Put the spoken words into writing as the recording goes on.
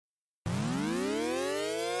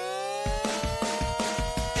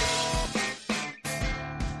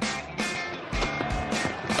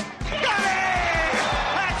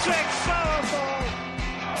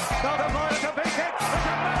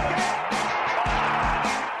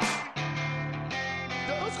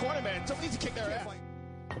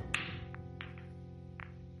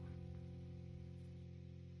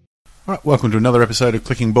Right, welcome to another episode of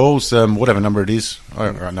Clicking Balls, whatever number it is.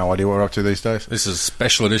 I've got no idea what we're up to these days. This is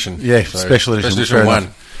special edition. Yeah, special edition. Special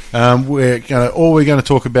edition 1. All we're going to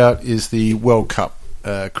talk about is the World Cup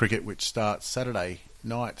cricket, which starts Saturday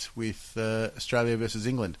night with Australia versus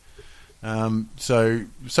England. So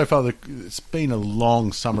far, it's been a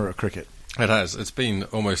long summer of cricket. It has. It's been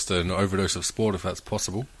almost an overdose of sport, if that's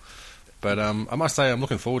possible. But I must say I'm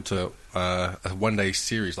looking forward to a one-day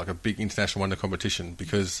series, like a big international one-day competition,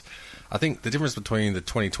 because I think the difference between the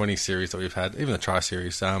 2020 series that we've had, even the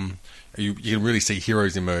Tri-Series, you can really see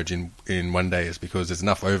heroes emerge in one days because there's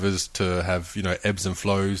enough overs to have, ebbs and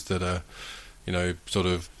flows that are, sort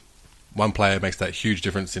of one player makes that huge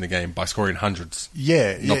difference in a game by scoring hundreds.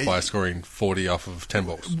 Not by scoring 40 off of 10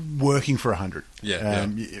 balls. Working for 100. Yeah.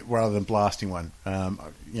 Rather than blasting one,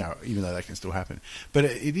 even though that can still happen. But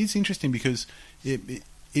it is interesting because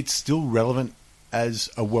it's still relevant as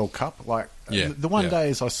a World Cup. Like, the one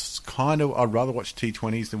days, I'd rather watch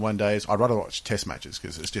T20s than one days. I'd rather watch test matches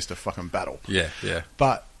because it's just a fucking battle. Yeah.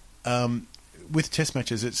 But with test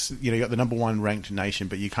matches, it's, you got the number one ranked nation,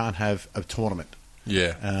 but you can't have a tournament.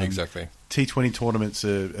 Yeah, exactly. T20 tournaments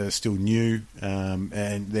are still new,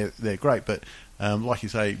 and they're great. But like you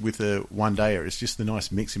say, with the one dayer, it's just the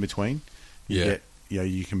nice mix in between.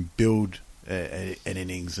 You can build an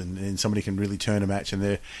innings, and then somebody can really turn a match.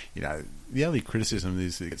 And the only criticism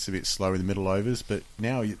is it's a bit slow in the middle overs. But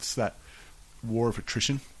now it's that war of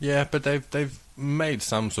attrition. Yeah, but they've made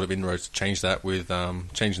some sort of inroads to change that with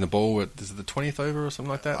changing the ball. Is it the 20th over or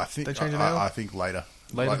something like that? I think they changed it now? I think later.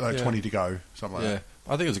 Like 20 to go, something like that.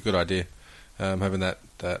 I think it was a good idea, having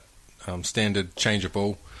that standard change of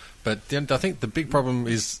ball. But I think the big problem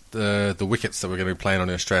is the wickets that we're going to be playing on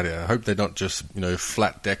in Australia. I hope they're not just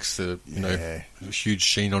flat decks, huge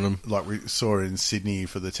sheen on them. Like we saw in Sydney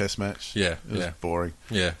for the Test match. Yeah, it was boring.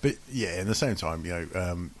 Yeah, but at the same time,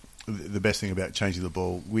 the best thing about changing the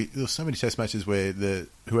ball, there were so many Test matches where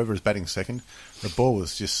whoever was batting second, the ball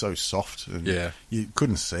was just so soft, and you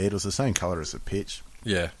couldn't see it. It was the same colour as the pitch.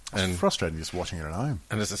 Yeah, and frustrating just watching it at home.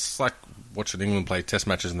 And it's like watching England play Test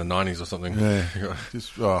matches in the 90s or something. Yeah,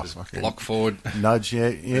 just block forward, nudge,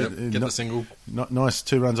 get the single. Nice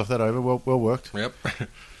 2 runs off that over. Well worked. Yep.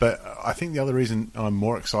 But I think the other reason I'm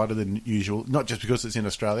more excited than usual, not just because it's in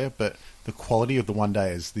Australia, but the quality of the one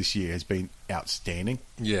days this year has been outstanding.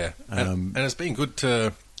 Yeah, and it's been good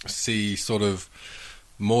to see sort of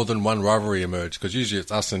more than one rivalry emerge, because usually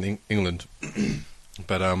it's us and England,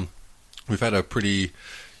 but we've had a pretty,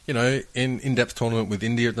 in-depth tournament with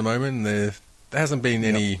India at the moment. There hasn't been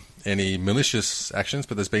any malicious actions,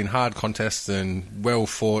 but there's been hard contests and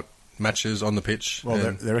well-fought matches on the pitch. Well,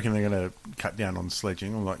 they reckon they're going to cut down on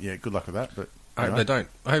sledging. I'm like, good luck with that. But I hope they don't.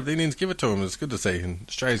 I hope the Indians give it to them. It's good to see. And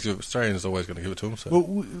Australians always going to give it to them. So.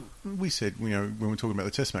 Well, we said, when we were talking about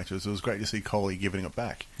the Test matches, it was great to see Kohli giving it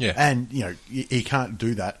back. Yeah. And, he can't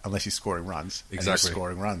do that unless he's scoring runs. Exactly. And he's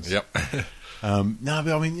scoring runs. Yep. No,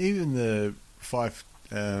 but I mean, even the 5...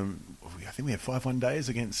 I think we had 5 one-days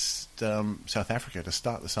against South Africa to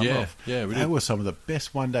start the summer off. Yeah, we did. They were some of the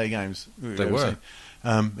best one-day games we've ever seen.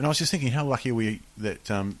 And I was just thinking how lucky are we that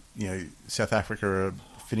South Africa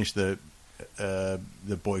finished the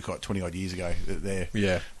boycott 20-odd years ago.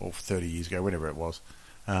 Or 30 years ago, whatever it was.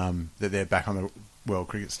 That they're back on the world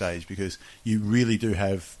cricket stage, because you really do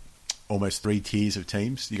have almost 3 tiers of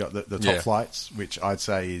teams. You got the top flights, which I'd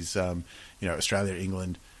say is Australia,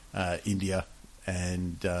 England, India,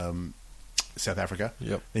 and South Africa.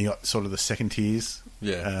 Yep. Then you got sort of the second tiers.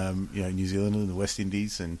 Yeah. New Zealand and the West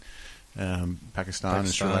Indies and Pakistan and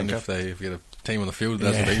Sri Lanka. If you get a team on the field,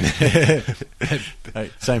 that hasn't been.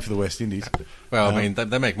 Hey, same for the West Indies. Well, I mean,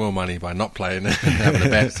 they make more money by not playing than having a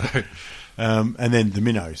bet. So. And then the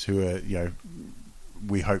minnows, who are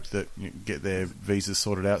we hope that get their visas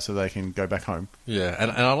sorted out so they can go back home. Yeah,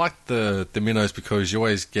 and I like the minnows because you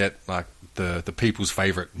always get like the people's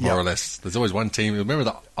favourite, more or less. There's always one team. Remember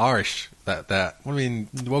the Irish that the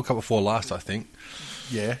World Cup before last, I think.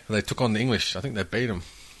 Yeah, they took on the English. I think they beat them,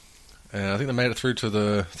 and I think they made it through to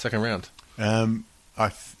the second round.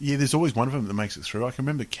 There's always one of them that makes it through. I can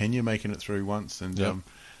remember Kenya making it through once, and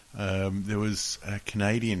there was a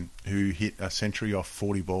Canadian who hit a century off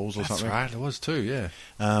 40 balls or something. That's right, there was too, yeah.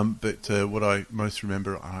 But what I most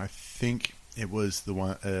remember, I think it was the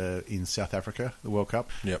one in South Africa, the World Cup.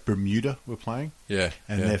 Yep. Bermuda were playing. Yeah.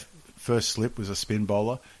 And their first slip was a spin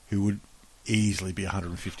bowler who would easily be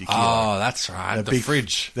 150 kilo. Oh, that's right. The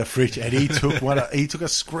fridge. The fridge. And he took he took a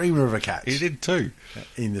screamer of a catch. He did too.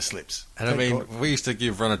 In the slips. And we used to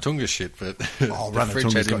give Ranatunga shit, but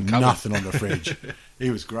Ranatunga's got nothing on the fridge. He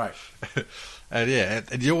was great.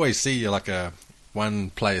 And you always see like a one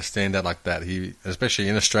player stand out like that. Especially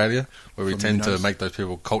in Australia, where we tend to make those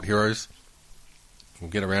people cult heroes. We'll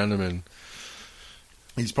get around them, and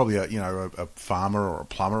he's probably a farmer or a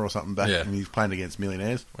plumber or something back, and he's playing against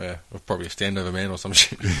millionaires. Yeah, or probably a standover man or some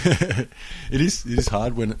shit. It is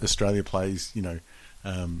hard when Australia plays,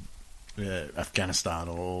 Afghanistan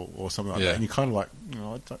or something like that, and you're kind of like,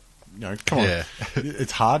 come on.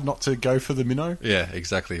 It's hard not to go for the minnow. Yeah,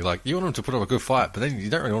 exactly. Like, you want them to put up a good fight, but then you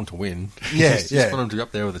don't really want them to win. Yeah, you just want them to be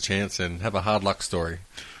up there with a chance and have a hard luck story.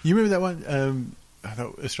 You remember that one? I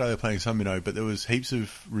thought Australia playing some minnow, but there was heaps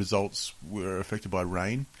of results were affected by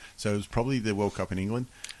rain. So it was probably the World Cup in England.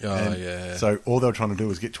 Oh, yeah. So all they were trying to do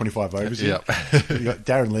was get 25 overs in. You got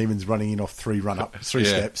Darren Lehman's running in off three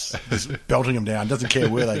steps, just belting them down, doesn't care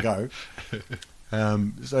where they go.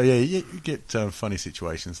 You get funny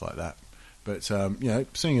situations like that. But,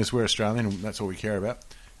 seeing as we're Australian and that's all we care about,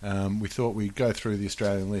 we thought we'd go through the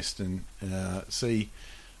Australian list and see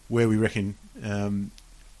where we reckon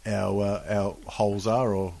our holes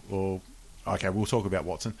are, or okay, we'll talk about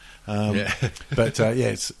Watson. But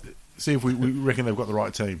see if we reckon they've got the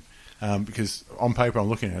right team. Because on paper, I'm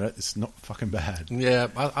looking at it, it's not fucking bad. Yeah,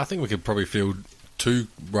 I think we could probably field 2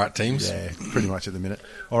 right teams. Yeah, pretty much at the minute.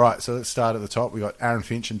 All right, so let's start at the top. We've got Aaron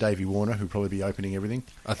Finch and Davey Warner, who'll probably be opening everything.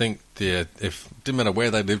 I think, if didn't matter where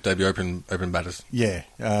they lived, they'd be open batters. Yeah,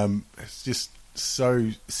 it's just so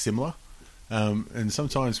similar. And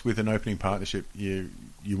sometimes with an opening partnership, you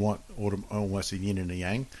want almost a yin and a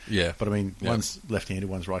yang. Yeah. But I mean, one's left-handed,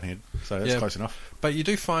 one's right-handed, so that's close enough. But you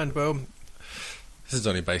do find, well, this is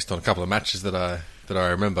only based on a couple of matches that I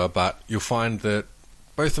remember, but you'll find that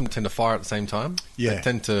both of them tend to fire at the same time. Yeah. They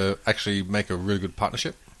tend to actually make a really good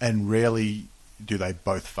partnership. And rarely do they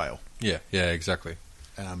both fail. Yeah, exactly.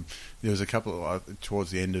 There was a couple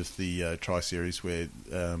towards the end of the tri-series where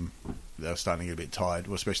they were starting to get a bit tired,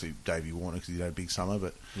 well, especially Davey Warner because he had a big summer.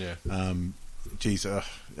 But you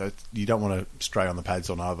don't want to stray on the pads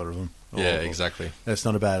on either of them. Exactly. That's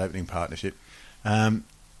not a bad opening partnership.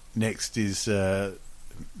 Next is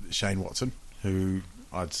Shane Watson, who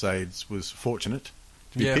I'd say was fortunate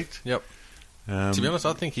to be picked. Yep. To be honest,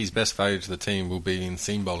 I think his best value to the team will be in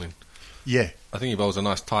seam bowling. Yeah. I think he bowls a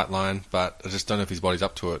nice tight line, but I just don't know if his body's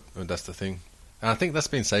up to it. That's the thing. And I think that's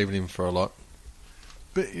been saving him for a lot.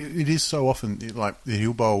 But it is so often, like,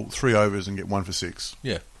 he'll bowl 3 overs and get 1 for 6.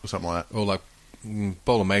 Yeah. Or something like that. Or, like,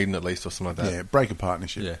 bowl a maiden at least or something like that. Yeah, break a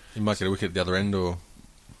partnership. Yeah. He might get a wicket at the other end or...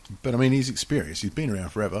 But, I mean, he's experienced. He's been around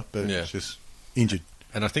forever, but it's just injured.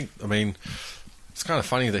 And I think, it's kind of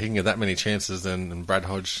funny that he can get that many chances than Brad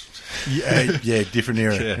Hodge. Yeah, different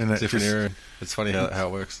era. Yeah, different era. It's funny how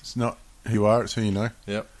it works. It's not who you are, it's who you know.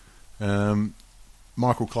 Yep.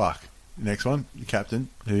 Michael Clark, next one, the captain,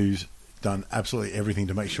 who's done absolutely everything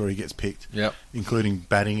to make sure he gets picked. Yep. Including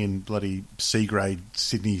batting in bloody C-grade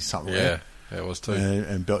Sydney something. Yeah, it was too.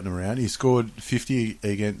 And belting him around. He scored 50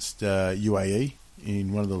 against UAE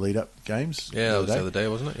in one of the lead-up games. Yeah, that was the other day,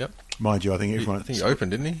 wasn't it? Yep. Mind you, I think everyone... I think he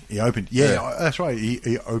opened, didn't he? He opened. Yeah, that's right.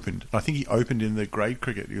 He opened. I think he opened in the grade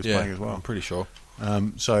cricket he was playing as well. I'm pretty sure.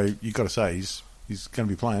 So you've got to say he's going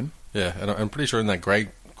to be playing. Yeah, and I'm pretty sure in that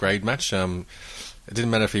grade match, it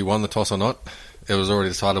didn't matter if he won the toss or not. It was already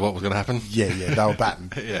decided what was going to happen. Yeah, they were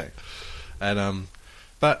batting. Yeah. And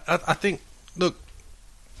but I think, look,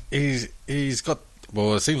 he's got...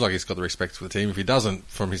 Well, it seems like he's got the respect for the team. If he doesn't,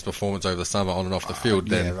 from his performance over the summer on and off the field,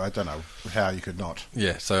 then... Yeah, I don't know how you could not.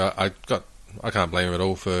 Yeah, so I can't blame him at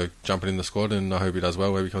all for jumping in the squad, and I hope he does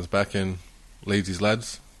well where he comes back and leads his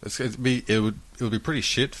lads. It would be pretty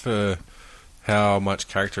shit for how much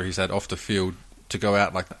character he's had off the field to go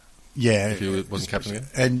out like that. Yeah. If he wasn't captain again.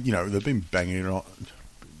 And, they've been banging it on...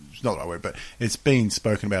 It's not the right word, but it's been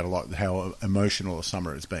spoken about a lot, how emotional a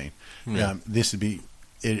summer it's been. Yeah. This would be...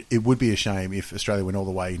 It would be a shame if Australia went all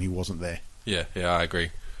the way and he wasn't there. Yeah, I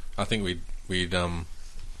agree. I think we'd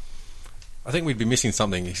be missing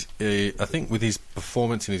something. I think with his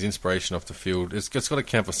performance and his inspiration off the field, it's got to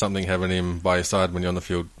count for something having him by your side when you're on the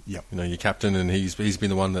field. Yep. Your captain, and he's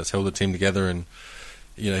been the one that's held the team together, and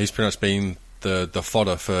he's pretty much been the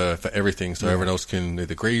fodder for everything, so everyone else can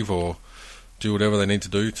either grieve or do whatever they need to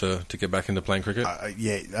do to get back into playing cricket.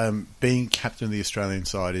 Being captain of the Australian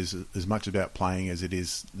side is as much about playing as it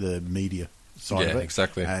is the media side of it. Yeah,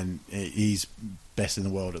 exactly. And he's best in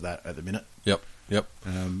the world at that at the minute. Yep.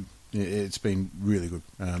 It's been really good.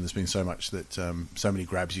 There's been so much so many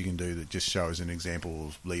grabs you can do that just shows an example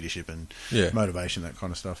of leadership and motivation, that kind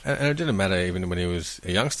of stuff. And it didn't matter even when he was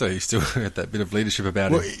a youngster; he still had that bit of leadership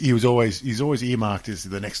about him. He's always earmarked as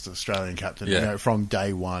the next Australian captain. From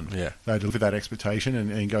day one. Yeah, they look at that expectation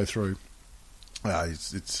and go through.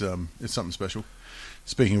 It's something special.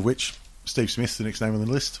 Speaking of which, Steve Smith's the next name on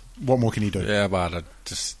the list. What more can he do? Yeah, but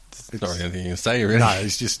it's not really anything you can say, really. No,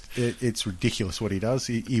 it's ridiculous what he does.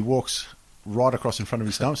 He walks right across in front of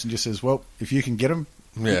his stumps and just says, well, if you can get him,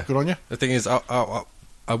 good on you. The thing is,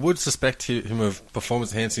 I would suspect him of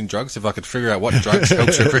performance-enhancing drugs if I could figure out what drugs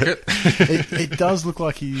helps your cricket. It does look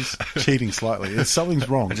like he's cheating slightly. Something's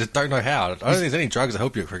wrong. I just don't know how. I don't think there's any drugs that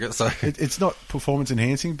help you at cricket. So it's not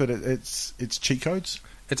performance-enhancing, but it's cheat codes.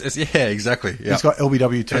 It's yeah, exactly. Yep. He's got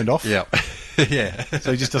LBW turned off. Yeah, yeah.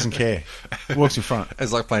 So he just doesn't care. Walks in front.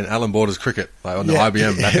 It's like playing Alan Border's cricket, like on the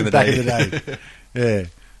IBM back in the day. Yeah.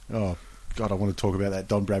 Oh God, I want to talk about that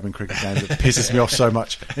Don Bradman cricket game that pisses me off so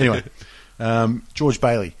much. Anyway, George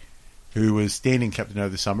Bailey, who was standing captain over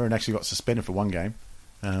the summer and actually got suspended for one game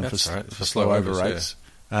for slow over rates.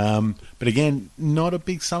 Yeah. But again, not a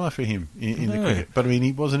big summer for him in the cricket. But I mean,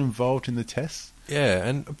 he wasn't involved in the tests. Yeah,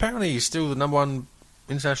 and apparently he's still the number one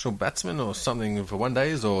international batsman or something for one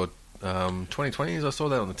days or 2020s. I saw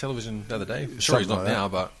that on the television the other day. Sure, he's not now,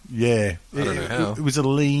 but yeah, I don't know how. It was a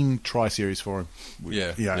lean tri-series for him.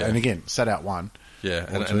 Yeah. And again, sat out one. Yeah,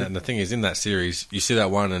 and the thing is, in that series, you see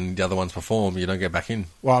that one and the other ones perform, you don't get back in.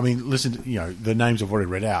 Well, I mean, listen, the names I've already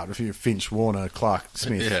read out. If you're Finch, Warner, Clark,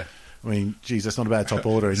 Smith. Yeah. I mean, geez, that's not a bad top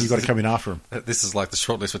order, and you've got to come in after him. This is like the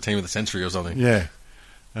shortlist for Team of the Century or something. Yeah.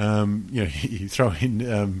 You throw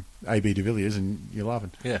in AB de Villiers and you're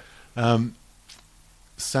laughing. Yeah.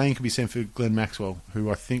 Same can be said for Glenn Maxwell,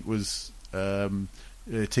 who I think was a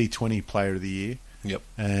T20 Player of the Year. Yep.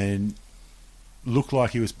 And looked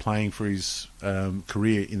like he was playing for his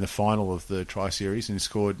career in the final of the Tri-Series and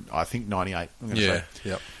scored, I think, 98. I'm going to say.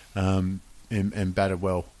 Yep. And batted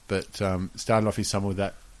well. But started off his summer with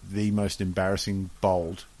the most embarrassing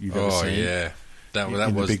bowled you've ever seen. Oh, yeah. That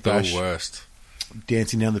was the worst.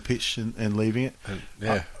 Dancing down the pitch and leaving it.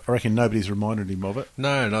 I reckon nobody's reminded him of it.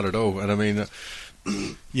 No, not at all. And I mean...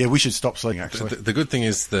 yeah, we should stop sleeping, actually. The good thing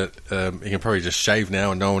is that he can probably just shave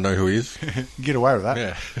now and no one will know who he is. Get away with that.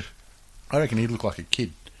 Yeah. I reckon he'd look like a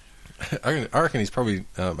kid. I reckon he's probably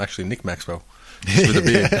actually Nick Maxwell. Just with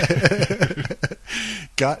a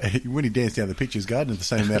beard. When he danced down the pitch, his garden had the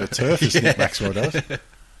same amount of turf as Nick Maxwell does.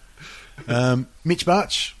 Mitch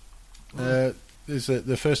March is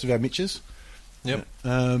the first of our Mitches. Yep.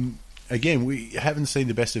 Again, we haven't seen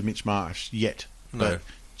the best of Mitch Marsh yet. No. But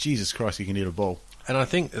Jesus Christ, he can hit a ball. And I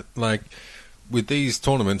think, like, with these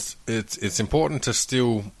tournaments, it's important to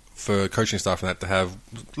still, for coaching staff and that, to have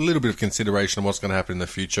a little bit of consideration on what's going to happen in the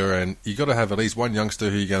future. And you got to have at least one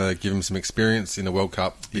youngster who you're going to give him some experience in the World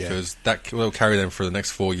Cup because that will carry them for the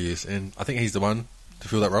next 4 years. And I think he's the one to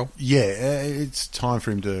fill that role. Yeah, it's time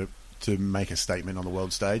for him to make a statement on the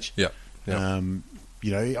world stage. Yeah.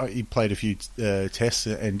 He played a few tests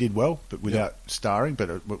and did well, but without starring. But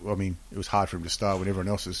it was hard for him to star when everyone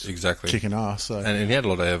else is kicking ass. So. And he had a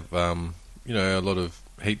lot of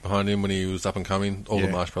heat behind him when he was up and coming. All the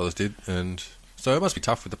Marsh brothers did, and so it must be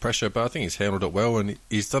tough with the pressure. But I think he's handled it well, and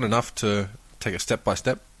he's done enough to take it step by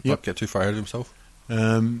step, not get too far ahead of himself.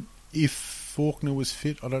 If Faulkner was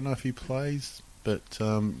fit, I don't know if he plays, but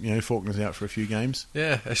Faulkner's out for a few games.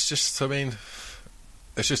 Yeah, it's just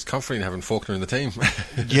it's just comforting having Faulkner in the team.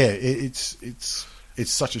 Yeah, it's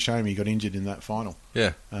such a shame he got injured in that final.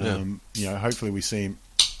 Yeah. Hopefully we see him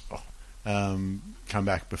come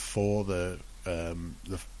back before the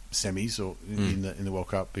semis or in the World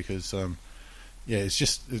Cup because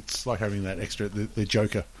it's like having that extra the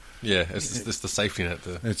joker. Yeah, it's the safety net.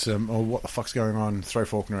 It's what the fuck's going on? Throw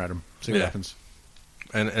Faulkner at him. See what happens.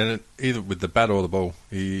 And either with the bat or the ball,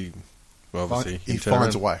 he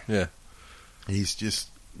finds a way. Yeah. He's just,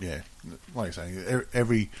 like I say,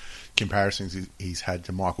 every comparison he's had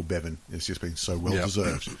to Michael Bevan has just been so well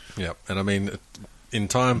deserved. Yeah, and I mean, in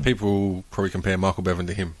time, people will probably compare Michael Bevan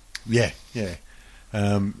to him. Yeah.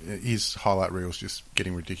 His highlight reel's just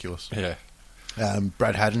getting ridiculous. Yeah.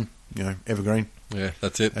 Brad Haddon, evergreen. Yeah,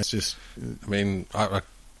 that's it. That's just. I mean, I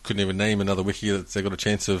couldn't even name another wiki that's got a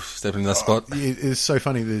chance of stepping in that spot. It's so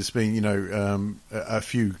funny. There's been, a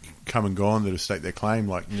few come and gone that have staked their claim,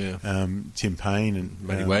 like Tim Payne and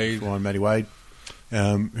Matty Wade,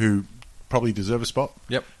 who probably deserve a spot.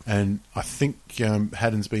 Yep. And I think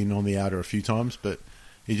Haddon's been on the outer a few times, but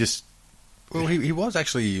he just. Well, he was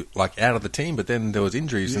actually out of the team, but then there was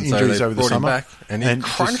injuries, and so they over brought the him summer, back, and he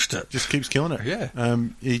crunched it. Just keeps killing it. Yeah.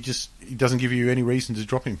 He doesn't give you any reason to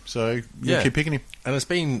drop him, so you keep picking him. And there's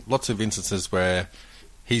been lots of instances where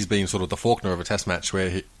he's been sort of the Faulkner of a Test match, where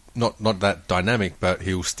he, not that dynamic, but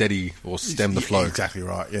he'll steady or stem the flow. Exactly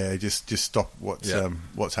right. Yeah, just stop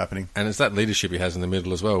what's happening. And it's that leadership he has in the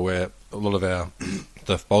middle as well, where a lot of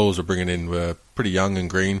the bowlers we're bringing in were pretty young and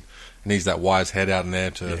green. And he's that wise head out in there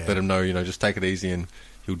to let him know, just take it easy and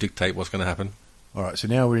he'll dictate what's going to happen. All right, so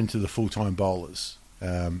now we're into the full-time bowlers.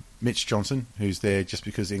 Mitch Johnson, who's there just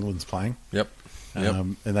because England's playing. Yep.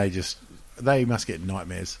 And they must get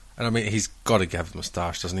nightmares. And I mean, he's got to have the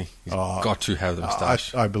moustache, doesn't he? He's got to have the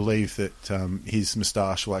moustache. I believe that his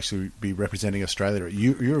moustache will actually be representing Australia at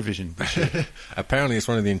Eurovision this year. Apparently, it's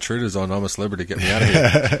one of the intruders on I'm a Celebrity. Get me out of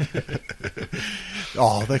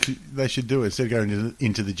here. They should do it. Instead of going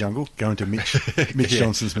into the jungle, go into Mitch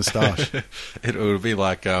Johnson's moustache. It would be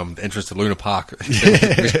like the entrance to Luna Park.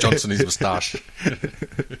 Mitch Johnson, his moustache.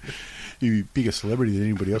 He'd be a bigger celebrity than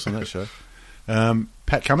anybody else on that show.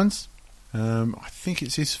 Pat Cummins. I think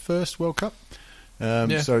it's his first World Cup.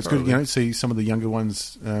 So it's probably good, to see some of the younger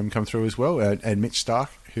ones come through as well. And Mitch Starc,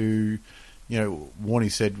 who, Warnie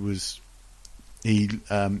said was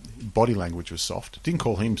body language was soft. Didn't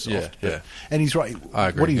call him soft. Yeah. And he's right. I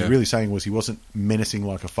agree, what he's really saying was he wasn't menacing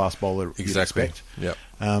like a fast bowler you'd expect. Yep.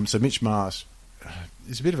 So Mitch Marsh,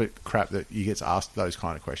 it's a bit of a crap that he gets asked those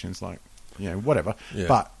kind of questions, like, whatever. Yeah.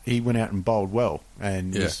 But he went out and bowled well,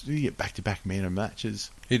 and you get back-to-back man of matches.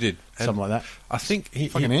 He did. Something like that. I think he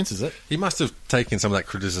fucking answers it. He must have taken some of that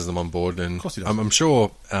criticism on board, and of course he does. I'm sure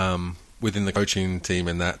within the coaching team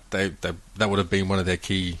and that would have been one of their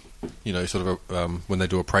key, when they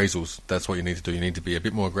do appraisals, that's what you need to do. You need to be a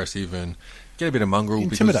bit more aggressive and get a bit of mongrel.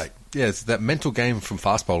 Intimidate. Because, it's that mental game from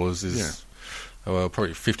fast bowlers is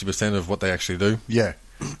probably 50% of what they actually do. Yeah.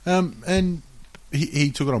 And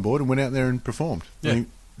he took it on board and went out there and performed. Yeah. I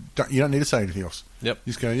mean, you don't need to say anything else. Yep.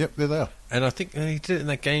 You just go, yep, there they are. And I think he did it in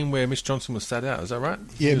that game where Mitch Johnson was sat out. Is that right?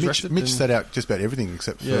 Yeah, Mitch sat out just about everything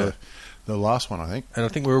except for the last one, I think. And I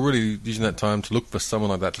think we were really using that time to look for someone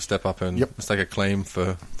like that to step up and stake a claim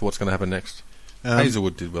for what's going to happen next.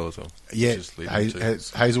 Hazelwood did well as well. Yeah,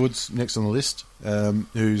 Hazelwood's next on the list,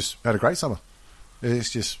 who's had a great summer. It's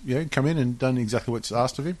just, come in and done exactly what's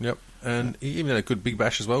asked of him. Yep. And he even had a good big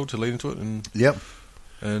bash as well to lead into it.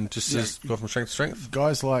 And just go from strength to strength.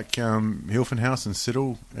 Guys like Hilfenhaus and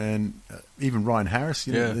Siddle and even Ryan Harris,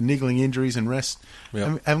 the niggling injuries and rest,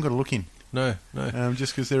 haven't got to look in. No.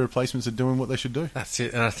 Just because their replacements are doing what they should do. That's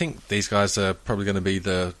it. And I think these guys are probably going to be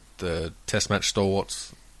the test match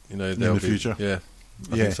stalwarts. In the future. Yeah,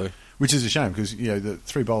 I think so. Which is a shame because, the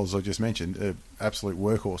three bowlers I just mentioned are absolute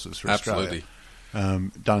workhorses for Australia.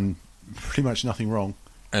 Absolutely. Done pretty much nothing wrong.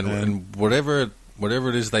 And whatever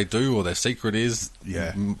it is they do or their secret is,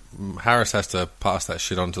 Harris has to pass that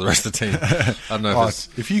shit on to the rest of the team. I don't know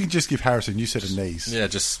if you can just give Harris a new set of knees. Yeah,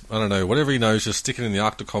 I don't know, whatever he knows, just stick it in the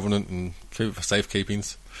Arctic Covenant and keep it for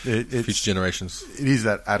safekeepings for future generations. It is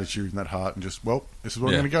that attitude and that heart and just, this is what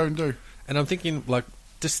I'm going to go and do. And I'm thinking,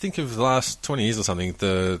 just think of the last 20 years or something,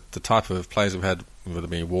 the type of players we've had, whether it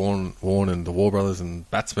be Warne and the War Brothers and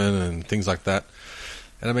batsmen and things like that.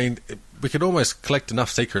 And I mean, we could almost collect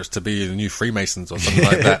enough secrets to be the new Freemasons or something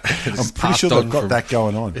like that. I'm pretty sure they've got that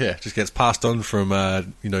going on. Yeah, just gets passed on from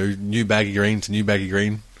new baggy green to new baggy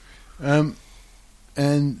green. And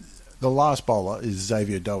the last bowler is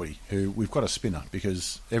Xavier Dowie, who we've got a spinner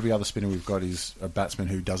because every other spinner we've got is a batsman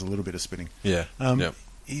who does a little bit of spinning. Yeah.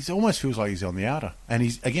 He almost feels like he's on the outer, and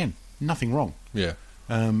he's again nothing wrong. Yeah.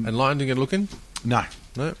 And Lyon didn't get a look in? No.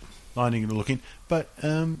 Lyon didn't get a look in. But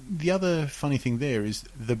the other funny thing there is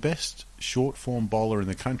the best short form bowler in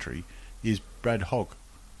the country is Brad Hogg.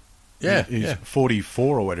 Yeah. Who's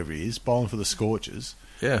 44 or whatever he is, bowling for the Scorchers.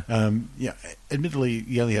 Yeah. Admittedly,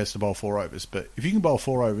 he only has to bowl 4 overs, but if you can bowl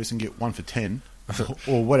 4 overs and get 1 for 10,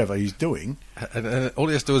 or whatever he's doing, and all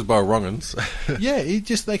he has to do is bowl wrong-uns.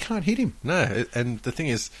 They can't hit him. No, and the thing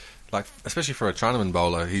is, especially for a Chinaman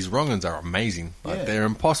bowler, his wrong-uns are amazing. They're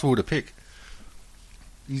impossible to pick.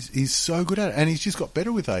 He's so good at it, and he's just got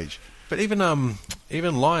better with age. But even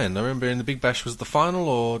Lyon, I remember in the Big Bash was the final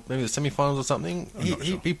or maybe the semi-finals or something.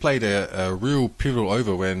 He played a real pivotal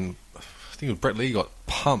over when I think it was Brett Lee got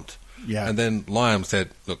pumped. Yeah. And then Lyon said,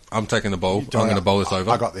 "Look, I'm taking the bowl. I'm going to bowl this over.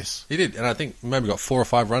 I got this." He did, and I think maybe got 4 or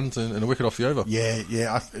 5 runs and a wicket off the over. Yeah.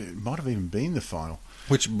 It might have even been the final,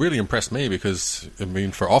 which really impressed me because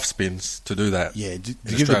for off spins to do that. Yeah, in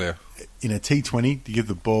Australia. In a T20, to give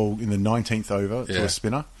the ball in the 19th over to a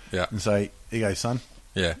spinner, and say, "Here you go, son.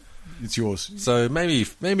 Yeah, it's yours." So maybe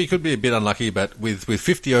it could be a bit unlucky, but with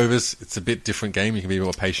 50 overs, it's a bit different game. You can be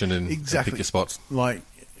more patient and pick your spots. Like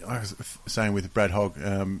I was saying with Brad Hogg,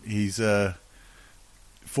 he's 4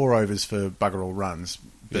 overs for bugger all runs.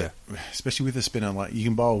 But especially with a spinner, you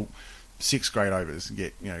can bowl 6 great overs and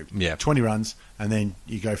get 20 runs, and then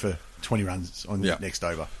you go for 20 runs on the next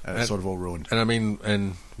over, and it's sort of all ruined.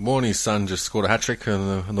 And Warnie's son just scored a hat trick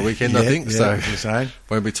on the weekend, I think. So you're saying.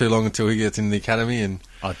 Won't be too long until he gets in the academy. And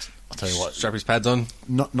I'll tell you what, strap his pads on.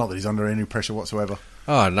 Not that he's under any pressure whatsoever.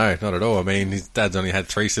 Oh, no, not at all. I mean, his dad's only had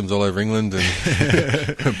threesomes all over England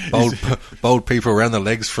and bowled people around the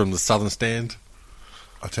legs from the southern stand.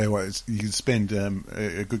 I'll tell you what, you can spend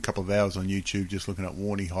a good couple of hours on YouTube just looking at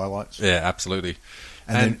Warney highlights. Yeah, absolutely.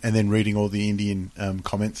 And then reading all the Indian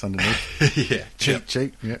comments underneath. Yeah.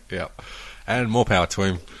 Cheap. Yeah. And more power to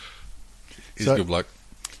him. He's a good bloke.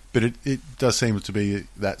 But it does seem to be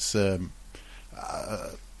that's the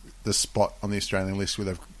spot on the Australian list where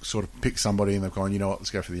they've sort of picked somebody and they've gone, you know what,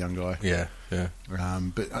 let's go for the young guy. Yeah.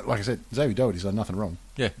 But like I said, Xavier Doherty's done nothing wrong.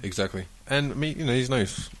 Yeah, exactly. And I mean, he's no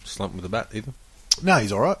slump with the bat either. No,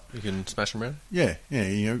 he's all right. You can smash him around. Yeah.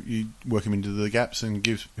 You work him into the gaps and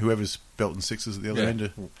give whoever's belting sixes at the other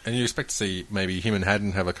end. And you expect to see maybe him and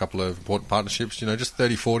Haddon have a couple of important partnerships. Just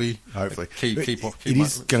 30-40. Hopefully, keep it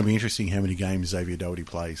is going to be interesting how many games Xavier Doherty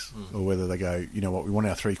plays, or whether they go, you know what, we want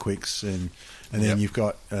our three quicks, and then you've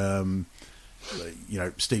got.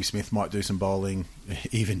 Steve Smith might do some bowling,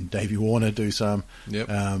 even Davey Warner do some.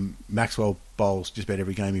 Maxwell bowls just about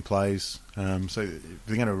every game he plays. So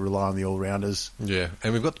they're going to rely on the all-rounders. Yeah,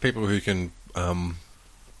 and we've got the people who can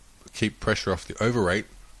keep pressure off the overrate,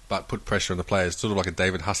 but put pressure on the players, sort of like a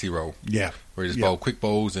David Hussey role. Yeah. Where he just bowl quick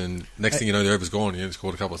bowls, and next thing you know, the over's gone, and you just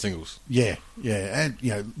scored a couple of singles. Yeah. And,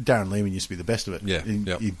 Darren Lehman used to be the best of it.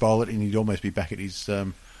 Yeah. He'd bowl it, and he'd almost be back at his...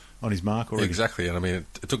 on his mark already. Exactly, and I mean,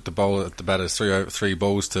 it took the batters three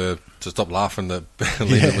balls to stop laughing that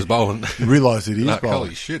Lehman was bowling. You realise it is like, bowling.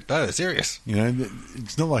 Holy shit, no, they're serious.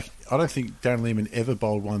 It's not like... I don't think Darren Lehman ever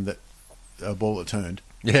bowled one that... a ball that turned.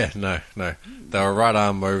 Yeah, no. They were right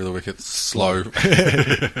arm over the wicket, slow.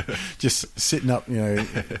 Just sitting up,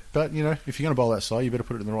 But, if you're going to bowl that side, you better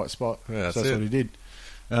put it in the right spot. Yeah, so that's what he did.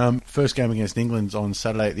 First game against England's on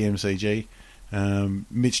Saturday at the MCG.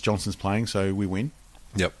 Mitch Johnson's playing, so we win.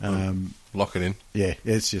 Yep. Lock it in. Yeah,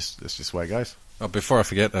 it's just the way it goes. Oh, before I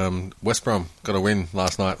forget, West Brom got a win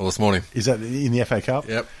last night or this morning. Is that in the FA Cup?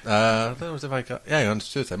 Yep. That was the FA Cup. Yeah, on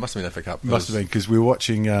Tuesday. Must have been FA Cup. Must have been, because we were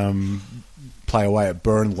watching play away at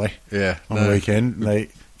Burnley on the weekend. They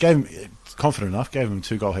gave him, confident enough, gave him a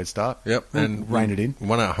 2-goal head start. Yep. And reined it in.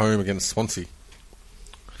 Won at home against Swansea.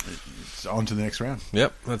 It's on to the next round.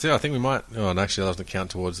 Yep. That's it. I think we might... Oh, and actually, that doesn't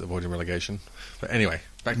count towards avoiding relegation. But anyway,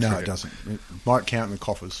 back to cricket. It doesn't. It might count in the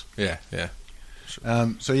coffers. Yeah.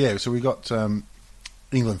 Sure. So we got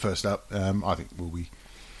England first up. I think we'll be...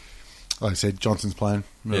 Like I said, Johnson's playing.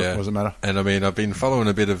 Yeah. Doesn't matter. And I mean, I've been following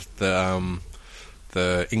a bit of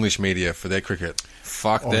the English media for their cricket.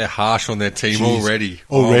 Fuck, they're harsh on their team already.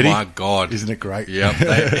 Already? Oh my God. Isn't it great? Yep,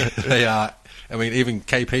 they are. I mean, even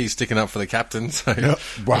KP's sticking up for the captain. So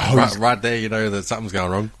wow, right there, you know that something's going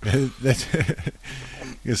wrong.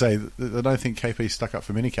 You say, I don't think KP stuck up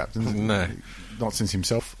for many captains. No. Not since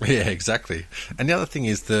himself. Yeah, exactly. And the other thing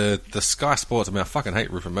is the Sky Sports, I mean, I fucking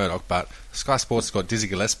hate Rupert Murdoch, but Sky Sports has got Dizzy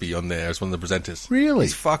Gillespie on there as one of the presenters. Really?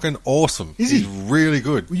 He's fucking awesome. Is he? He's really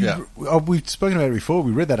good. We've spoken about it before.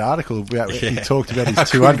 We read that article about he talked about his How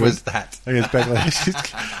 200. good was that? Against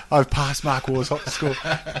Bangladesh. I've passed Mark Waugh's hot score.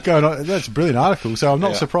 Going on. That's a brilliant article, so I'm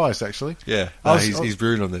not surprised, actually. Yeah, he's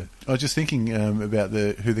brilliant on there. I was just thinking about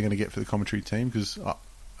who they're going to get for the commentary team, because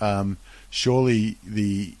surely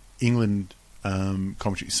the England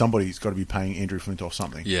commentary, somebody's got to be paying Andrew Flintoff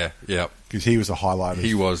something. Yeah. Because he was the highlight of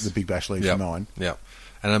the Big Bash League for 9. Yeah.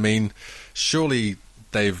 And I mean, surely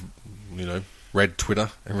they've, read Twitter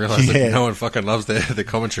and realised that no one fucking loves their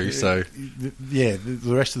commentary, so... Yeah,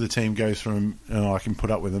 the rest of the team goes from, I can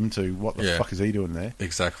put up with him, to what the fuck is he doing there?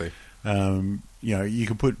 Exactly. You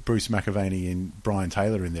could put Bruce McAvaney and Brian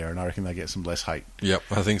Taylor in there, and I reckon they get some less hate. Yep,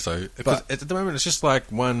 I think so. But at the moment, it's just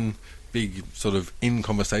like one big sort of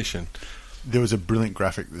in-conversation. There was a brilliant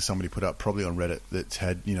graphic that somebody put up, probably on Reddit, that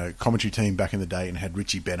had, commentary team back in the day, and had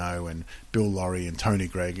Richie Benno and Bill Laurie and Tony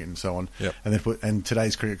Gregg and so on. Yep. And then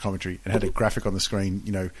today's cricket commentary, and had a graphic on the screen,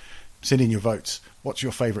 send in your votes. What's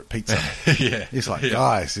your favourite pizza? Yeah. It's like,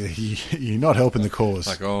 guys, you're not helping the cause.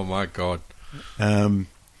 Like, oh my God.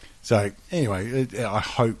 So, anyway, I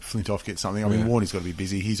hope Flintoff gets something. I mean, Warney's got to be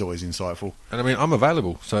busy. He's always insightful. And I mean, I'm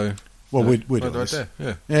available, so... Well, we're doing right this. there,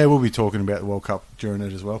 yeah. Yeah, we'll be talking about the World Cup during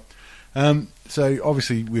it as well. So,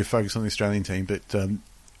 obviously, we're focused on the Australian team, but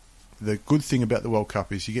the good thing about the World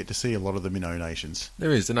Cup is you get to see a lot of the Minnow nations.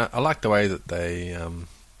 There is, and I like the way that they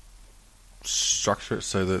structure it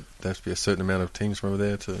so that there has to be a certain amount of teams from over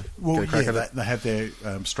there to get a crack at it. They have their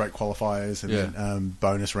straight qualifiers and then,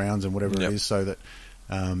 bonus rounds and whatever it is, so that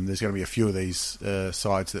there's going to be a few of these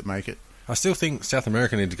sides that make it. I still think South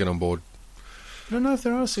America need to get on board. I don't know if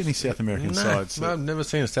there are any South American sides. No, I've never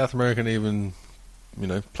seen a South American even,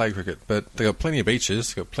 play cricket. But they got plenty of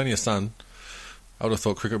beaches, got plenty of sun. I would have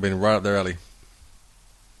thought cricket would have been right up their alley.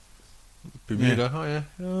 Bermuda, I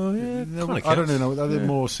don't know. Are they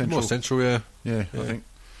more central? More central, yeah. Yeah, I think.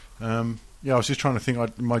 I was just trying to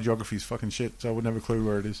think. My geography's fucking shit, so I wouldn't have a clue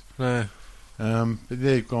where it is. No. But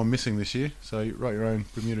they've gone missing this year, so you write your own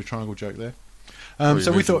Bermuda Triangle joke there.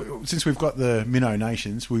 So we thought, since we've got the Minnow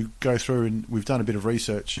Nations, we go through and we've done a bit of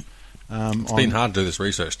research. It's been hard to do this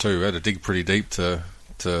research too. We had to dig pretty deep to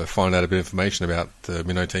find out a bit of information about the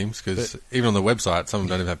Minnow teams, because even on the website, some of them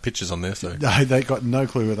don't even have pictures on there. So no, they got no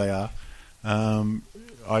clue where they are.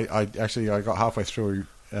 I got halfway through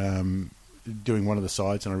doing one of the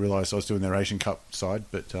sides, and I realised I was doing their Asian Cup side,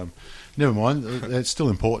 but never mind. It's still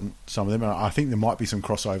important, some of them. I think there might be some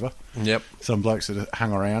crossover. Yep. Some blokes that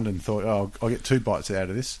hung around and thought, I'll get 2 bites out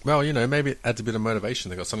of this. Well, maybe it adds a bit of motivation.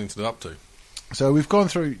 They've got something to do up to. So we've gone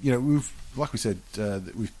through, like we said,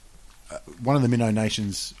 one of the Minnow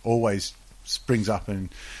nations always springs up and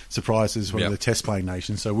surprises one of the test playing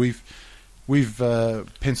nations. So we've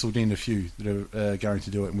penciled in a few that are going to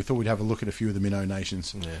do it, and we thought we'd have a look at a few of the Minnow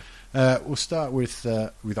nations. Yeah. We'll start with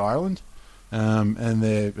Ireland, and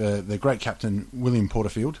their great captain William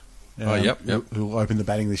Porterfield. Who'll open the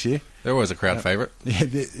batting this year. They're always a crowd favourite. Yeah,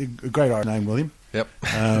 a great Irish name, William. Yep.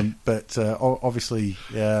 But obviously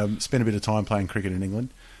spent a bit of time playing cricket in England,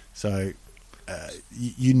 so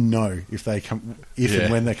if they come,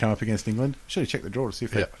 and when they come up against England, should have checked the draw to see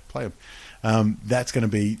if they play them. That's going to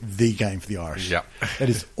be the game for the Irish. Yep. That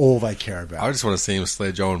is all they care about. I just want to see him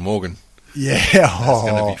sledge Owen Morgan. Yeah, that's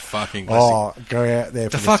going to be fucking classic. Go out there.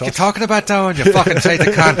 The fuck you talking about, Owen? You fucking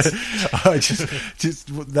traitor cunt.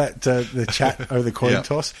 The chat over the coin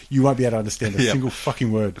toss. You won't be able to understand a single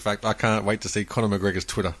fucking word. In fact, I can't wait to see Conor McGregor's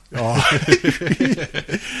Twitter.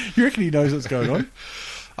 You reckon he knows what's going on?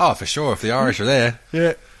 Oh, for sure. If the Irish are there,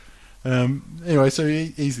 yeah. Anyway, so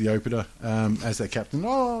he's the opener as their captain.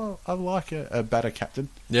 I like a batter captain.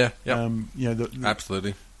 Yeah.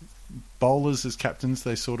 Absolutely. Bowlers as captains,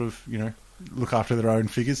 they sort of, look after their own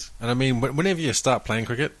figures. And I mean, whenever you start playing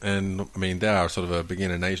cricket, and I mean, they are sort of a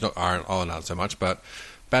beginner age, not so much, but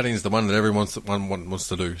batting is the one that everyone wants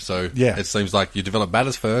to do. So it seems like you develop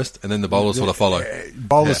batters first, and then the bowlers sort of follow.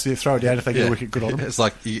 Bowlers throw it down if they get a wicket good on them. It's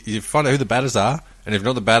like you find out who the batters are, and if you're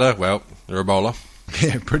not the batter, well, you're a bowler.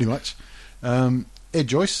 Yeah, pretty much. Ed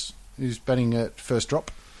Joyce, who's batting at first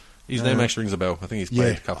drop. His name actually rings a bell. I think he's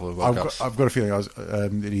played a couple of World Cups. I've got a feeling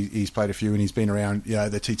that he's played a few, and he's been around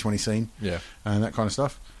the T20 scene, and that kind of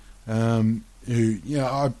stuff.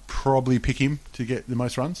 I'd probably pick him to get the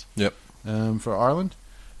most runs. Yep. For Ireland,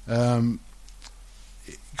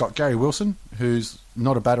 got Gary Wilson, who's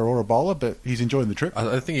not a batter or a bowler, but he's enjoying the trip.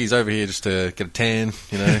 I think he's over here just to get a tan.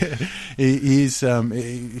 He is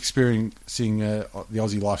experiencing the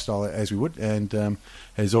Aussie lifestyle as we would, and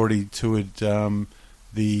has already toured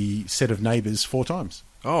the set of Neighbours 4 times.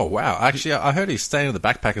 Oh, wow. Actually, I heard he's staying with the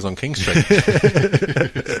Backpackers on King Street.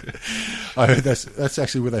 I heard that's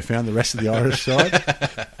actually where they found the rest of the Irish side.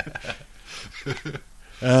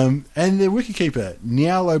 And their wicketkeeper,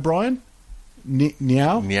 Niall O'Brien.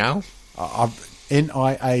 Niall? Niall?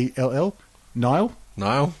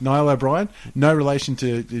 Niall. Niall O'Brien. No relation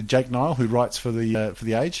to Jake Niall, who writes for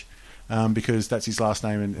the Age. Because that's his last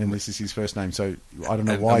name and this is his first name, so I don't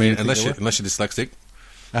know why. I mean, unless you're dyslexic,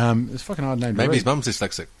 it's a fucking hard name. Maybe his mum's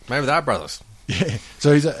dyslexic. Maybe they are brothers. Yeah.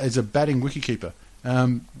 So he's a batting wicketkeeper.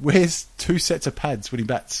 Wears 2 sets of pads when he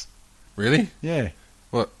bats. Really? Yeah.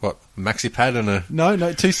 What? Maxi pad and a?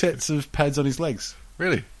 No. 2 sets of pads on his legs.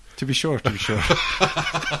 Really? To be sure.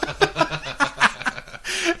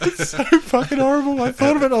 It's so fucking horrible. I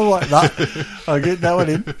thought of it. I'm like, that. I'll get that one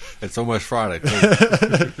in. It's almost Friday.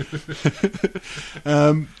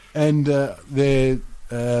 And their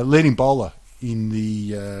leading bowler in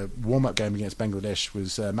the warm-up game against Bangladesh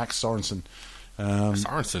was Max Sorensen.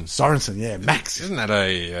 Sorensen, yeah, Max. Isn't that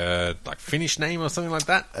a Finnish name or something like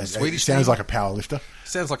that? Swedish. Sounds like a power lifter.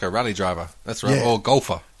 Sounds like a rally driver. That's right, or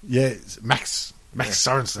golfer. Yeah, it's Max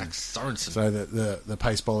Sorensen. So the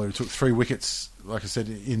pace bowler who took 3 wickets, like I said,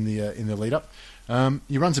 in the lead up.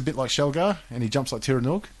 He runs a bit like Shelgar, and he jumps like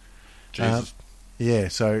Tiranog. Jesus.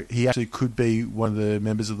 So he actually could be one of the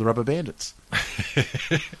members of the Rubber Bandits.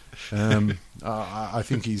 I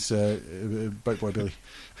think he's Boat Boy Billy.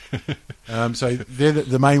 So they're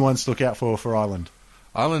the main ones to look out for Ireland.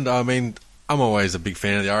 Ireland, I mean, I'm always a big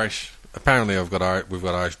fan of the Irish. Apparently we've got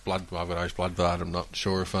Irish blood. I've got Irish blood, but I'm not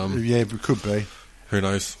sure if... Yeah, it could be. Who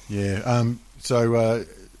knows? Yeah. So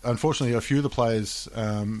unfortunately, a few of the players...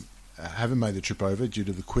 haven't made the trip over due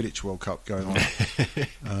to the Quidditch World Cup going on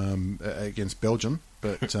against Belgium,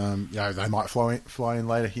 but they might fly in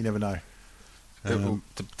later. You never know. It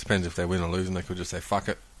depends if they win or lose, and they could just say fuck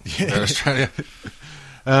it. Australia.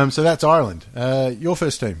 So that's Ireland. Your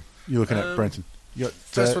first team you're looking at, Brenton. You got,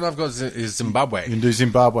 first one I've got is Zimbabwe. You can do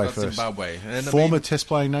Zimbabwe first. Zimbabwe. And former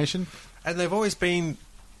test-playing nation. And they've always been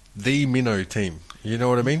the minnow team. You know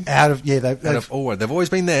what I mean? They've always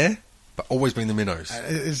been there, but always been the minnows.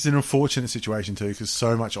 It's an unfortunate situation too, because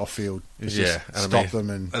so much off-field is just stop them.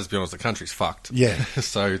 And let's be honest, the country's fucked. Yeah.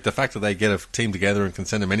 So the fact that they get a team together and can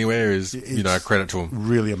send them anywhere is, a credit to them.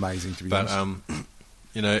 Really amazing, to be honest.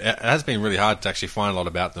 But it has been really hard to actually find a lot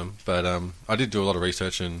about them. But I did do a lot of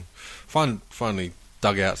research and finally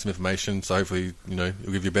dug out some information. So hopefully, it'll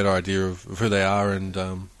give you a better idea of who they are. And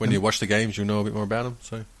when you watch the games, you'll know a bit more about them.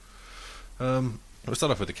 So we'll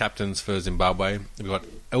start off with the captains for Zimbabwe. We've got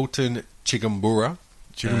Elton Chigumbura.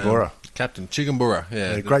 Captain Chigumbura,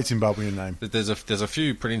 yeah. Great Zimbabwean name. There's a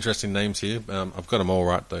few pretty interesting names here. I've got them all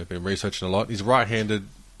right, though. I've been researching a lot. He's a right-handed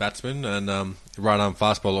batsman and right-arm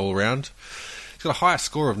fastball all round. He's got a high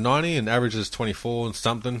score of 90 and averages 24 and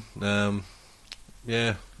something.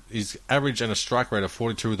 He's average and a strike rate of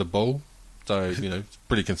 42 with the ball. So, it's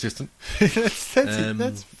pretty consistent.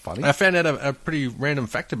 That's funny. I found out a pretty random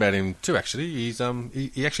fact about him too, actually.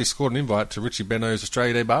 He actually scored an invite to Richie Benaud's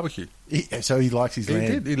Australia Day barbecue. So he likes his lamb. He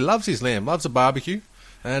did. He loves his lamb, loves a barbecue.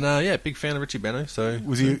 And, big fan of Richie Benaud. So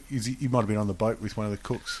was he might have been on the boat with one of the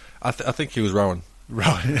cooks. I think he was rowing.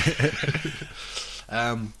 Right.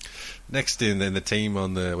 Next in the team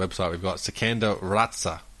on the website, we've got Sekando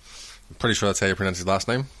Ratsa. I'm pretty sure that's how you pronounce his last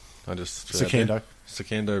name. Sekando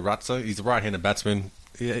Ratsa. He's a right-handed batsman.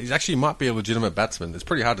 He actually might be a legitimate batsman. It's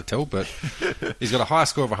pretty hard to tell, but he's got a high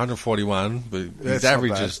score of 141, but his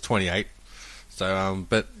average is 28. So,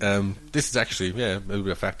 this is actually, a little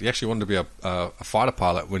bit of fact. He actually wanted to be a fighter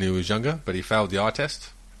pilot when he was younger, but he failed the eye test.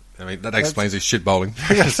 I mean, that explains his shit bowling.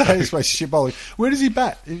 Explains shit bowling. Where does he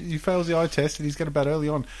bat? He fails the eye test, and he's going to bat early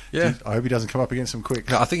on. Yeah. I hope he doesn't come up against him quick.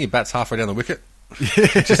 No, I think he bats halfway down the wicket.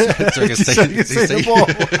 Just so he can see the ball.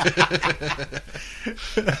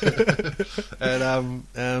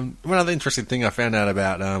 And one other interesting thing I found out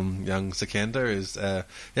about young Sekando is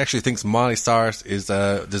he actually thinks Miley Cyrus is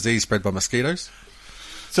a disease spread by mosquitoes.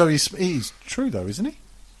 So he's true though, isn't he?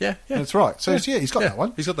 Yeah, that's right. So he's got that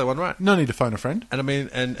one. He's got that one right. No need to phone a friend. And I mean,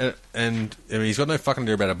 and he's got no fucking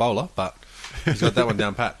idea about Ebola, but he's got that one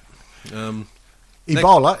down pat.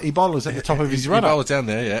 Ebola's at the top of his run. Ebola's down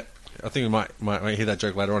there, yeah. I think we might hear that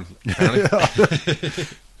joke later on.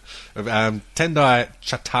 Tendai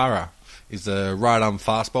Chatara is a right-arm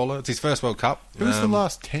fast bowler. It's his first World Cup. Who's the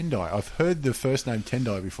last Tendai? I've heard the first name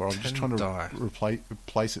Tendai before. I'm just trying to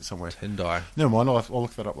replace it somewhere. Tendai. Never mind, I'll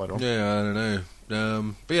look that up later on. Yeah, I don't know.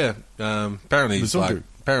 Apparently he's Mzungu.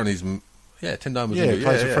 Tendai Mzungu. Yeah, he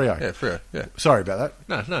plays for Freo. Yeah, Freo, yeah. Sorry about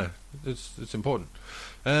that. No, it's important.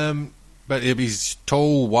 But he's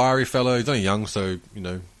tall, wiry fellow. He's only young, so,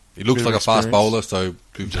 he looks like a fast bowler, so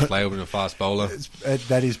we've just labelled him a fast bowler.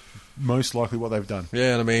 That is most likely what they've done.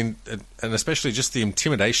 Yeah, and I mean, and especially just the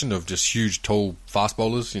intimidation of just huge, tall fast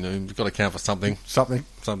bowlers. You've got to count for something.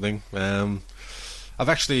 I've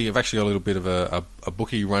actually got a little bit of a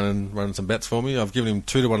bookie running some bets for me. I've given him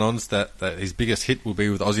 2-1 odds that his biggest hit will be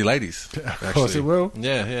with Aussie ladies. Of course it will.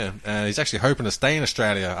 Yeah. He's actually hoping to stay in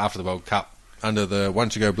Australia after the World Cup under the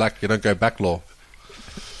once you go black, you don't go back law.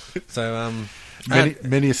 So,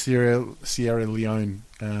 many a Sierra Leone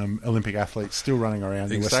Olympic athletes still running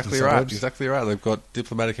around. Exactly right. They've got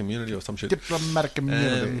diplomatic immunity or some shit. Diplomatic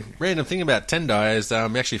immunity. Random thing about Tendai is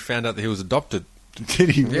we actually found out that he was adopted. Did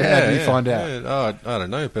he? Yeah, how did he find out? Yeah. I don't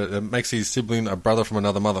know, but it makes his sibling a brother from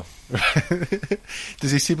another mother.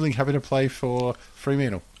 Does his sibling happen to play for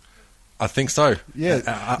Fremantle? I think so. Yeah,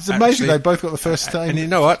 it's amazing. They both got the first name. And you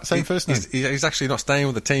know what? Same first name. He's actually not staying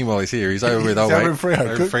with the team while he's here. He's over with old mate.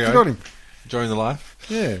 Freo. Good on him. Enjoying the life.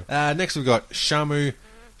 Yeah. Next we've got Shamu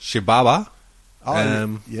Shibaba.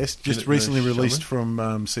 Yes, just recently released from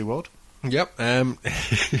SeaWorld. Yep.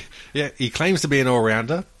 Yeah, he claims to be an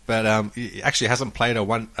all-rounder, but he actually hasn't played a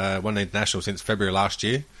one-day international since February last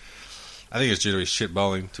year. I think it's due to his shit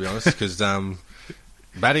bowling, to be honest, because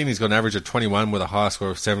batting, he's got an average of 21 with a high score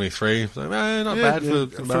of 73. So, not bad for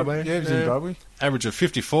Zimbabwe. Zimbabwe. Average of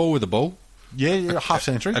 54 with the ball. Yeah, half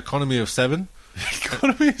century. Economy of 7.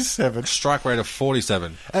 Economy of 7. Strike rate of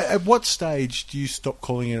 47. At what stage do you stop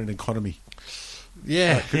calling it an economy?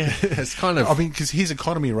 Yeah. It's kind of... I mean, because his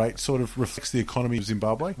economy rate sort of reflects the economy of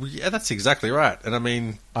Zimbabwe. Well, yeah, that's exactly right. And I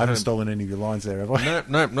mean... I haven't stolen any of your lines there, have I?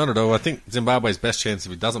 No, not at all. I think Zimbabwe's best chance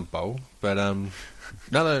if he doesn't bowl. But, I've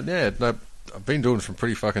been doing some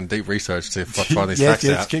pretty fucking deep research to find these facts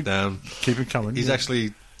out. Keep it coming. He's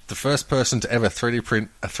actually the first person to ever 3D print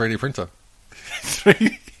a 3D printer.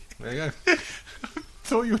 There you go.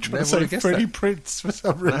 thought you were trying to say Freddie Prinze for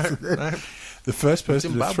some reason. No. The first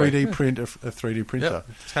person to 3D print a 3D printer. Yep,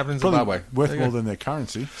 it's happening in Zimbabwe. Worth more than their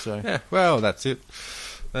currency. So yeah, well, that's it.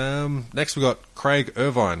 Next we got Craig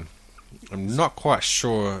Irvine. I'm not quite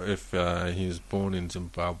sure if he was born in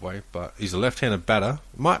Zimbabwe, but he's a left-handed batter.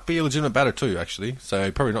 Might be a legitimate batter too, actually.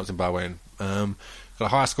 So probably not Zimbabwean. Got a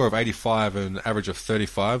high score of 85 and an average of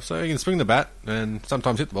 35. So he can swing the bat and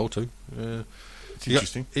sometimes hit the ball too. It's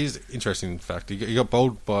interesting. He's interesting, in fact. He got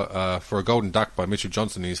bowled for a golden duck by Mitchell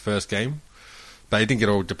Johnson in his first game. But he didn't get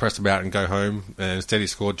all depressed about it and go home. And instead, he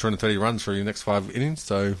scored 230 runs for the next 5 innings.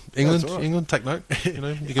 So England, take note. You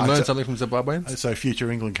can learn something from Zimbabweans. So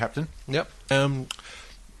future England captain. Yep.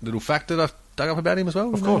 Little fact that I've dug up about him as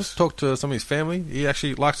well. Of course. Talked to some of his family. He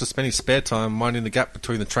actually likes to spend his spare time minding the gap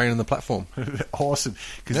between the train and the platform. Awesome,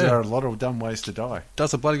 because there are a lot of dumb ways to die.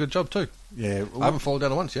 Does a bloody good job too. Yeah, I haven't fallen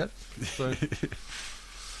down it once yet. So.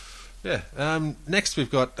 Yeah. Next,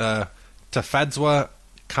 we've got Tafadzwa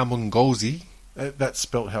Kamungozi. That's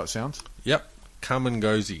spelt how it sounds. Yep,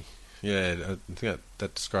 Kamungozi. Yeah, I think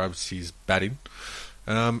that describes his batting.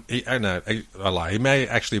 I lie. He may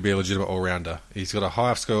actually be a legitimate all-rounder. He's got a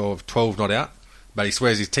high score of 12 not out, but he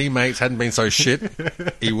swears his teammates hadn't been so shit,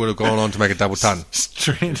 he would have gone on to make a double ton.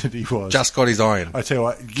 Stranded he was. Just got his iron. I tell you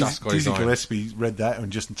what, Dizzy Gillespie read that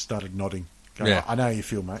and just started nodding. Going, I know how you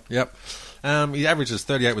feel, mate. Yep. He averages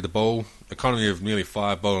 38 with the ball, economy of nearly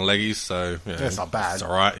 5 bowling leggies, so that's not bad. It's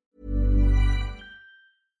all right.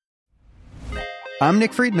 I'm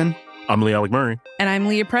Nick Friedman. I'm Lee Alec Murray. And I'm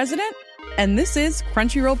Leah President. And this is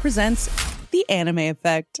Crunchyroll Presents The Anime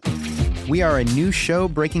Effect. We are a new show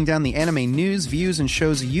breaking down the anime news, views, and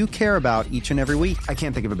shows you care about each and every week. I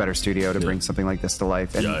can't think of a better studio to bring something like this to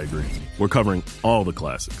life. And I agree. We're covering all the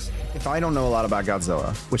classics. If I don't know a lot about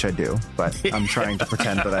Godzilla, which I do, but I'm trying to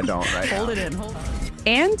pretend that I don't right Hold it.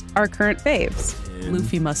 And our current faves.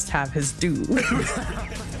 Luffy must have his due.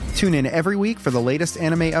 Tune in every week for the latest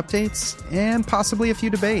anime updates and possibly a few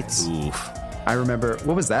debates. Oof. I remember,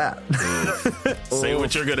 what was that? Say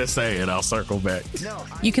what you're going to say and I'll circle back.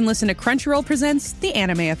 You can listen to Crunchyroll Presents The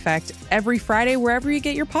Anime Effect every Friday wherever you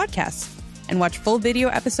get your podcasts. And watch full video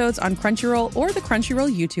episodes on Crunchyroll or the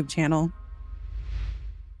Crunchyroll YouTube channel.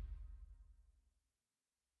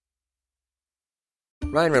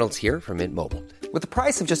 Ryan Reynolds here from Mint Mobile. With the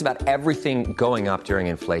price of just about everything going up during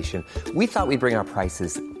inflation, we thought we'd bring our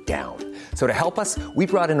prices down. So to help us, we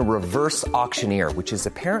brought in a reverse auctioneer, which is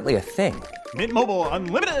apparently a thing. Mint Mobile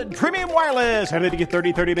Unlimited Premium Wireless. How to get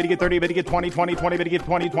 30, 30, how to get 30, how to get 20, 20, 20, how to get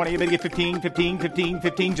 20, 20, how to get 15, 15, 15,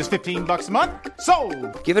 15, just $15 a month?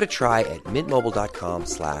 Sold! Give it a try at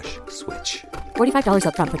mintmobile.com/switch. $45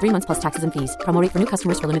 up front for 3 months plus taxes and fees. Promo rate for new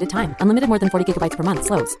customers for limited time. Unlimited more than 40 gigabytes per month.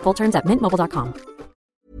 Slows full terms at mintmobile.com.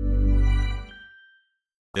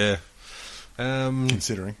 Yeah.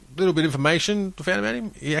 Considering. A little bit of information we found about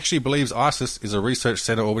him. He actually believes ISIS is a research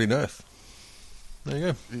centre orbiting Earth. There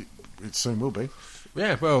you go. It soon will be.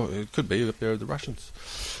 Yeah, well, it could be if they're the Russians.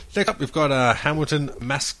 Next up, we've got Hamilton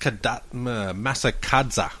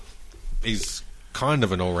Masakadza. He's kind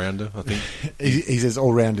of an all-rounder, I think. He's as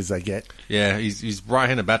all-round as they get. Yeah, he's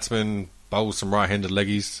right-handed batsman, bowls some right-handed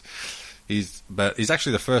leggies. He's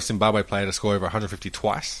actually the first Zimbabwe player to score over 150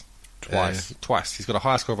 twice. Twice. He's got a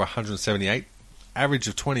high score of 178, average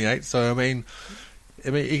of 28. So I mean,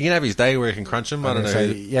 he can have his day where he can crunch him. I don't know.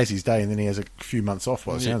 So he has his day and then he has a few months off.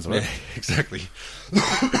 What it sounds like. Yeah, exactly.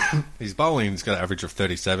 His bowling's got an average of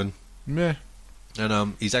 37. Yeah,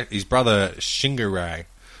 and his brother Shingerai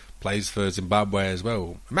plays for Zimbabwe as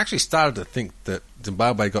well. I'm actually started to think that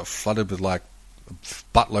Zimbabwe got flooded with like a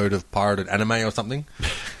buttload of pirated anime or something.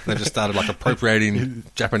 They've just started like appropriating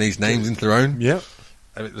Japanese names into their own. Yep.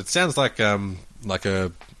 It sounds like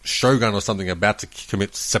a shogun or something about to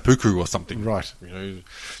commit seppuku or something. Right.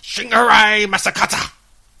 Shingerai Masakata.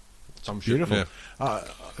 Some beautiful. Yeah.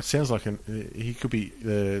 It sounds like he could be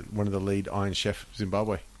one of the lead Iron Chef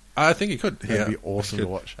Zimbabwe. I think he could. That'd be awesome to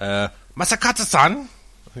watch. Masakata-san. I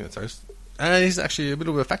think that's right. He's actually a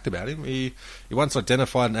little bit of fact about him. He once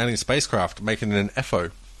identified an alien spacecraft, making it an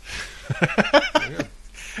FO.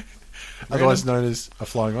 Otherwise known as a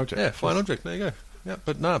flying object. Yeah, flying object. There you go. Yeah,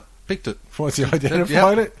 but no, picked it. Once he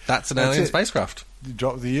identified it, that's an alien spacecraft. You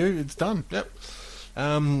drop the U, it's done. Yep.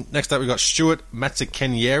 Next up, we've got Stuart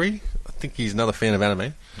Matsukenyeri. I think he's another fan of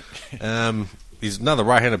anime. He's another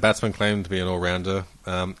right-handed batsman claimed to be an all-rounder.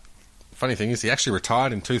 Funny thing is, he actually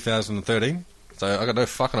retired in 2013. So I got no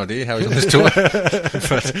fucking idea how he's on this tour.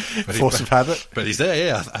 but Force of habit. But he's there,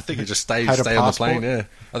 yeah. I think he just stayed on the plane, yeah.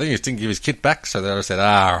 I think he just didn't give his kit back, so they just said,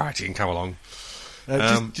 right, you can come along.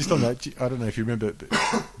 Just on that, I don't know if you remember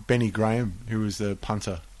Benny Graham, who was the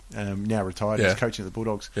punter now retired, he's coaching at the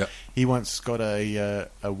Bulldogs. Yeah. He once got a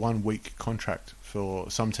 1 week contract for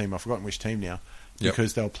some team. I've forgotten which team now.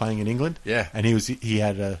 Because they were playing in England, and he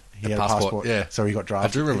had a passport, so he got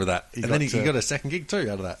drafted. I do remember that, and then he got a second gig too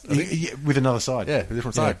out of that. With another side, with a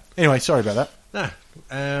different side. Anyway, sorry about that.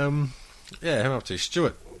 Who am I up to?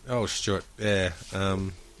 Stuart. Oh, Stuart. Yeah,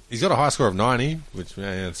 he's got a high score of 90, which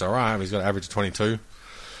it's all right. He's got an average of 22.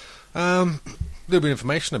 A little bit of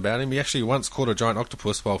information about him. He actually once caught a giant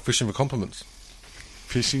octopus while fishing for compliments.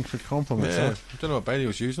 Fishing for compliments. Yeah, huh? I don't know what bait he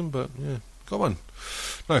was using, but got one.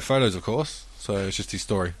 No photos, of course. So it's just his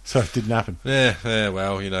story. So it didn't happen. Yeah.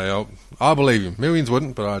 Well, I believe him. Millions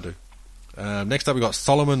wouldn't, but I do. Next up, we got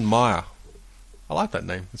Solomon Meyer. I like that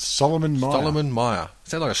name. It's Solomon Meyer. Solomon Meyer.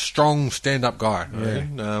 Sounds like a strong stand-up guy.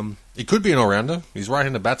 Yeah. He could be an all-rounder. He's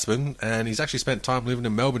right-handed batsman, and he's actually spent time living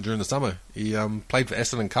in Melbourne during the summer. He played for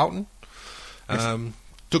Essendon and Carlton.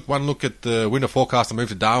 Took one look at the winter forecast and moved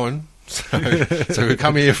to Darwin. So we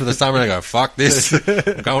come here for the summer and I go, fuck this.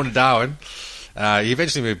 I'm going to Darwin. He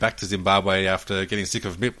eventually moved back to Zimbabwe after getting sick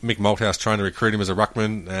of Mick Malthouse trying to recruit him as a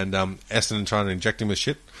ruckman and Essendon trying to inject him with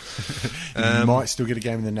shit. He might still get a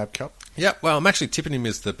game in the NAB Cup. Yeah, well, I'm actually tipping him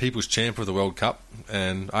as the People's Champ of the World Cup,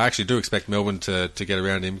 and I actually do expect Melbourne to get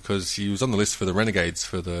around him because he was on the list for the Renegades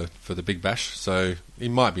for the Big Bash, so he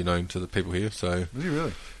might be known to the people here. So is he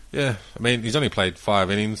really? Yeah, I mean, he's only played 5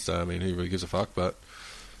 innings, so I mean, who really gives a fuck, but...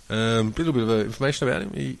 a little bit of information about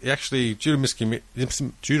him. He actually, due to a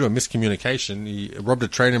miscommunication, he robbed a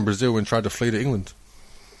train in Brazil and tried to flee to England.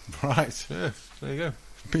 Right. Yeah, there you go.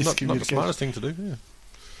 Not the smartest thing to do, yeah.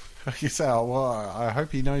 You say, I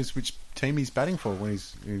hope he knows which team he's batting for when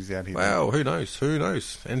he's out here. Well, who knows? Who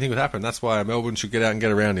knows? Anything could happen. That's why Melbourne should get out and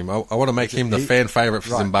get around him. I want to make him the fan favourite for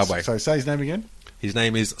Zimbabwe. So say his name again. His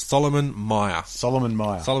name is Solomon Meyer. Solomon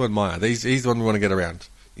Meyer. He's the one we want to get around.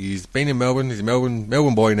 He's been in Melbourne. He's a Melbourne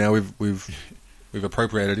boy now. We've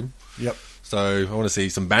appropriated him. Yep. So I want to see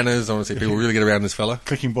some banners. I want to see people really get around this fella.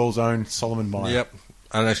 Clicking Ball's own Solomon Meyer. Yep.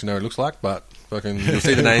 I don't actually know what it looks like, but you'll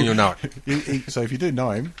see the name, you'll know it. So if you do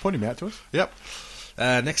know him, point him out to us. Yep.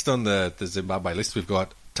 Next on the Zimbabwe list, we've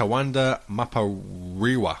got Tawanda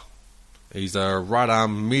Mapariwa. He's a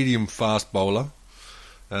right-arm medium-fast bowler.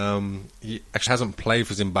 He actually hasn't played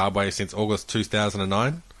for Zimbabwe since August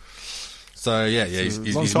 2009. So,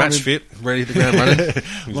 he's match fit, ready to go running.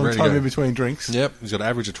 Long time in between drinks. Yep, he's got an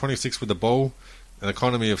average of 26 with the ball, an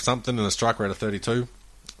economy of something, and a strike rate of 32.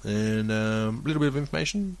 And a little bit of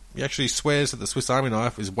information. He actually swears that the Swiss Army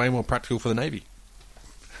knife is way more practical for the Navy.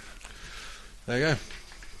 There you go.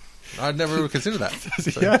 I'd never really considered that. Does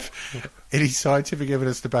he have any scientific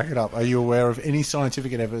evidence to back it up? Are you aware of any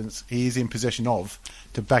scientific evidence he is in possession of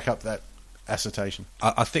to back up that assertion?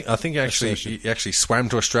 I think actually he actually swam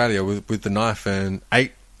to Australia with the knife and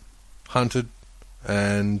ate, hunted,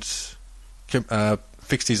 and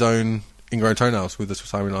fixed his own ingrown toenails with the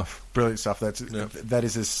Swiss Army knife. Brilliant stuff. That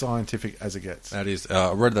is as scientific as it gets. That is.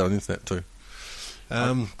 I read that on the internet too.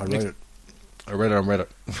 I read it. I read it on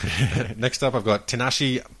Reddit. Next up, I've got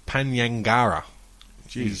Tinashe Panyangara.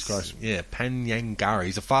 Jesus Christ. Yeah, Panyangara.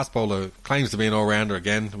 He's a fast bowler, claims to be an all-rounder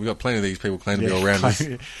again. We've got plenty of these people claim to be all-rounders.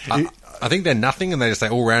 I think they're nothing, and they just say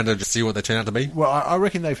all-rounder to see what they turn out to be. Well, I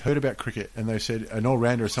reckon they've heard about cricket, and they've said an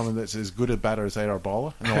all-rounder is someone that's as good a batter as they are a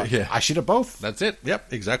bowler. And they're like, I should have both. That's it.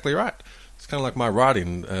 Yep, exactly right. It's kind of like my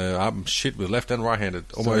writing. I'm shit with left and right-handed.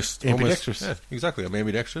 Almost ambidextrous. Yeah, exactly. I'm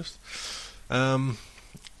ambidextrous.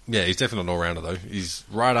 Yeah, he's definitely an all-rounder, though. He's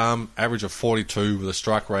right arm, average of 42 with a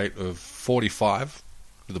strike rate of 45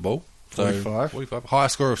 with the ball. 45. High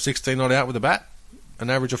score of 16 not out with the bat, an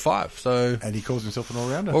average of 5. So, and he calls himself an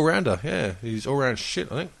all-rounder? All-rounder, yeah. He's all-round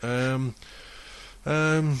shit, I think.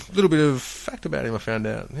 Little bit of fact about him I found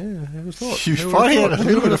out. Yeah, who thought? You finally had a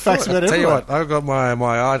little bit of facts about everyone. Tell you what, I've got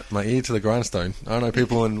my ear to the grindstone. I know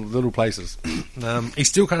people in little places. He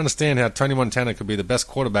still can't understand how Tony Montana could be the best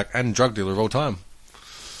quarterback and drug dealer of all time.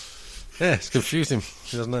 Yeah, it's confused him.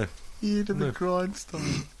 He doesn't know. Ear to the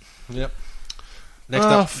grindstone. Yep. Next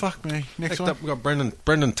up, fuck me. Next up, we've got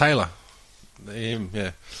Brendan Taylor. Him,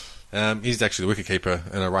 yeah. He's actually the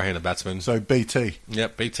wicketkeeper and a right-handed batsman. So BT.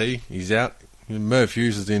 Yep, BT. He's out. Merv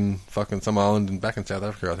Hughes is in fucking some island and back in South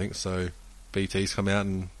Africa, I think. So BT's come out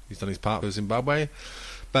and he's done his part for Zimbabwe.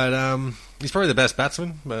 But he's probably the best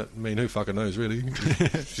batsman. But I mean, who fucking knows, really?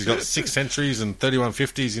 He's got 6 centuries and 31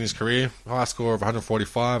 50s in his career. High score of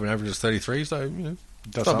 145 and average is 33. So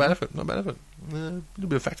it's not bad effort. Not bad effort. A little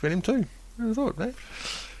bit of fact about him too. Who would have thought, eh?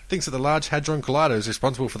 Thinks that the Large Hadron Collider is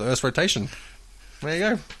responsible for the Earth's rotation. There you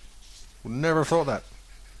go. Would never have thought that.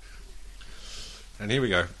 And here we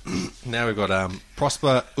go. Now we've got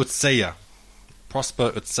Prosper Utseya.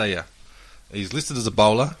 He's listed as a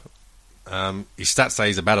bowler. His stats say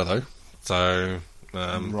he's a batter, though. So,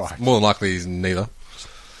 Right. more than likely he's neither.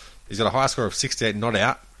 He's got a high score of 68 not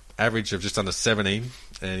out, average of just under 17,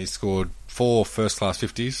 and he's scored 4 first-class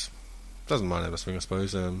 50s. Doesn't mind having a swing, I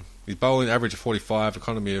suppose. He's bowling average of 45,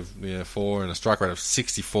 economy of 4, and a strike rate of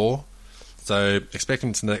 64. So expect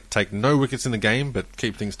him to take no wickets in the game, but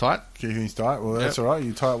keep things tight. Keep things tight. Well, that's all right.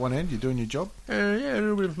 You tie at one end, you're doing your job. Yeah, a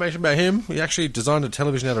little bit of information about him. He actually designed a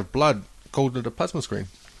television out of blood, called it a plasma screen.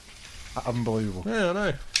 Unbelievable. Yeah, I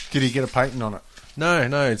know. Did he get a patent on it?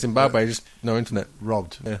 No, Zimbabwe, just no internet.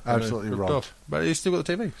 Robbed. Yeah, Absolutely ripped robbed. off. But he's still got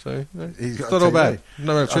the TV, so He's got it's not all TV. bad.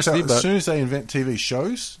 No electricity, As soon as they invent TV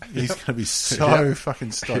shows, he's going to be so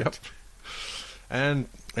fucking stoked. Yep.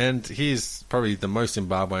 And he's probably the most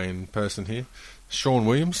Zimbabwean person here. Sean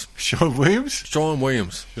Williams. Sean Williams? Sean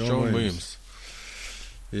Williams.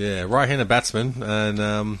 Yeah, right-handed batsman.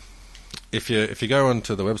 And if you go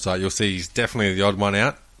onto the website, you'll see he's definitely the odd one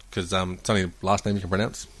out because it's only the last name you can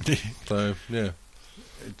pronounce. So, yeah.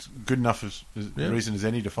 It's good enough as reason as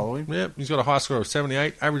any to follow him. Yeah, he's got a high score of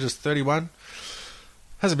 78, averages 31.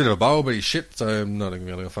 Has a bit of a bowl, but he's shit, so I'm not even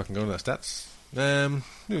going to fucking go into those stats.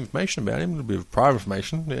 Information about him, a little bit of private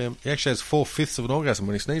information. He actually has 4/5 of an orgasm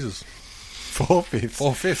when he sneezes. 4/5?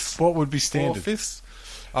 4/5. What would be standard? 4/5.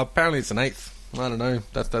 Apparently it's an eighth. I don't know.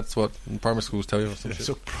 That's what primary schools tell you. Or some That's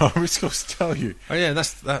shit. what primary schools tell you. Oh yeah,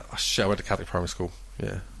 that's that. Oh, shit, I went to Catholic primary school.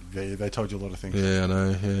 Yeah. They told you a lot of things. Yeah, I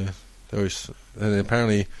know. Yeah. And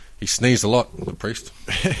apparently he sneezed a lot, the priest.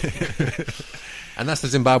 And that's the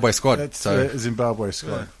Zimbabwe squad. That's the Zimbabwe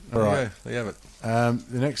squad. Yeah. All right. There you have it.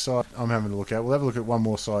 The next side I'm having a look at. We'll have a look at one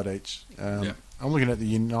more side each. I'm looking at the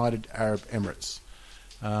United Arab Emirates.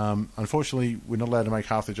 Unfortunately, we're not allowed to make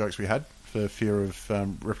half the jokes we had for fear of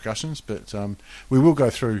repercussions, but we will go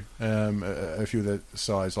through a few of the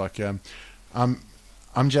sides, like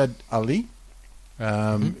Amjad Ali,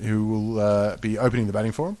 who will be opening the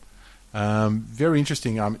batting for him. Very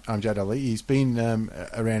interesting, Amjad Ali. He's been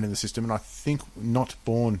around in the system, and I think not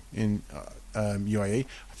born in UAE.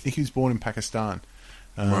 I think he was born in Pakistan.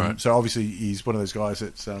 Right. So obviously he's one of those guys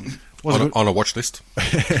that's on a watch list.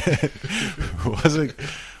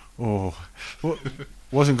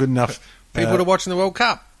 wasn't good enough. People are watching the World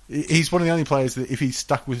Cup. He's one of the only players that if he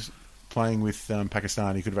stuck with playing with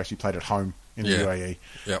Pakistan, he could have actually played at home in the UAE.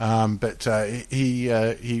 Yep. But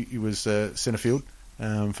he was centre field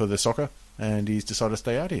for the soccer, and he's decided to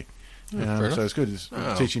stay out here. So it's good. It's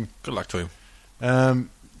teaching. Good luck to him.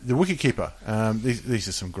 The wicketkeeper. These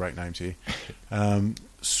are some great names here.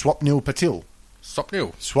 Swapnil Patil.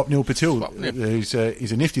 Swapnil Patil.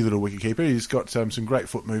 He's a nifty little wicketkeeper. He's got some great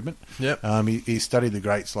foot movement. Yep. He studied the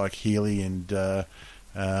greats like Healy and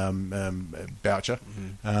Boucher.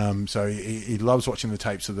 So he loves watching the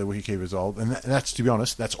tapes of the wicketkeepers old, and that's, to be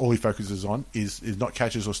honest, that's all he focuses on is not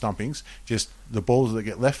catches or stumpings, just the balls that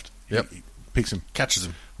get left. Yep. He picks them, catches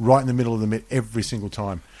them right in the middle of the mitt every single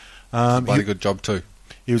time. Bloody good job too.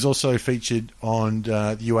 He was also featured on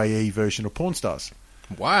the UAE version of Pawn Stars.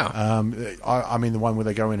 Wow. I mean the one where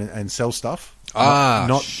they go in and sell stuff.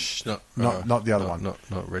 Not the other one.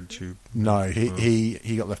 Not Red Tube. No,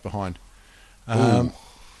 he got left behind. One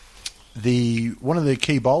of the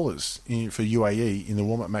key bowlers for UAE in the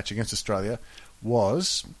warm-up match against Australia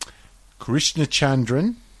was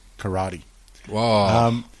Krishnachandran Karate.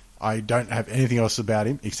 Wow. I don't have anything else about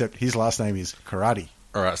him except his last name is Karate.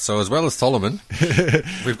 All right, so as well as Solomon,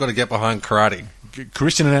 we've got to get behind Karate.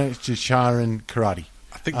 Krishnachandran Karate.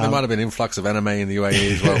 I think there might have been influx of anime in the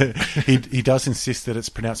UAE as well. He does insist that it's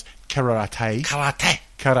pronounced karate.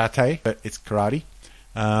 Karate, but it's karate.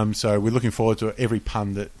 So we're looking forward to every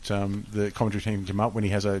pun that the commentary team come up when he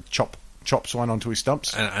has a chops one onto his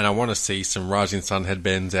stumps. And I want to see some Rising Sun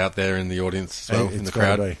headbands out there in the audience as well, in the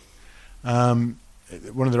crowd.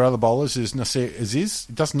 One of their other bowlers is Nasser Aziz.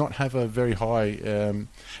 He does not have a very high...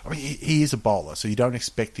 he is a bowler, so you don't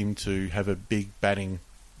expect him to have a big batting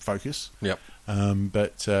focus. Yep.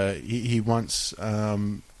 But he once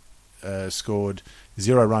scored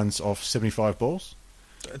 0 runs off 75 balls.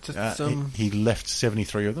 He left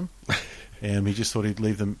 73 of them. He just thought he'd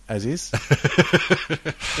leave them as is.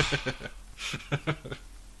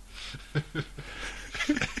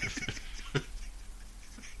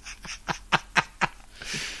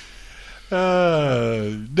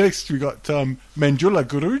 Next we got Manjula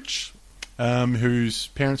Guruj, whose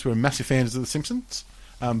parents were massive fans of The Simpsons,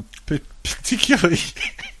 particularly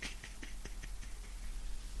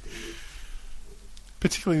the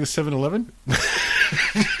 7-Eleven.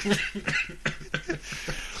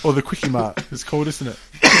 Or the Quickie Mart, it's called, isn't it?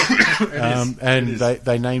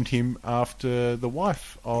 They named him after the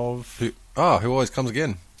wife of... Who always comes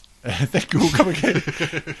again. Thank you. We'll come again.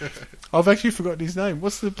 I've actually forgotten his name.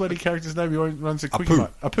 What's the bloody character's name? He runs a quickie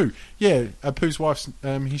mart. Apu. Yeah, Apu's wife's.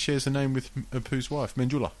 He shares a name with Apu's wife,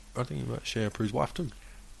 Manjula. I think he might share Apu's wife too.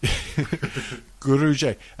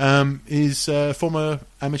 Guruje is a former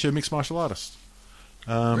amateur mixed martial artist.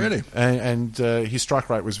 Really? And his strike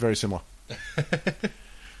rate was very similar.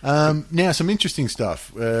 Now, some interesting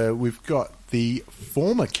stuff. We've got the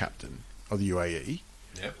former captain of the UAE,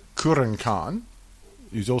 Quran Khan,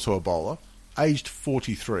 who's also a bowler, aged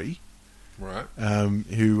 43, right?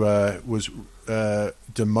 Who was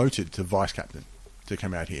demoted to vice captain to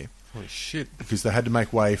come out here. Holy shit! Because they had to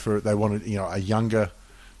make way for. They wanted, a younger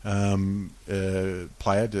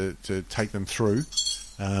player to take them through,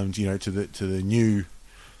 to the new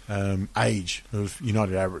age of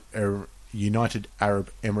United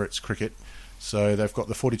Arab Emirates cricket. So they've got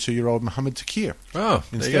the 42-year-old Mohammed Takir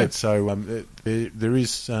instead. So there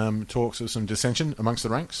is talks of some dissension amongst the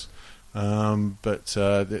ranks, but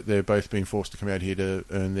they're both being forced to come out here to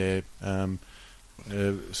earn their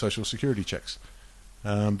social security checks.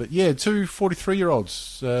 But yeah, two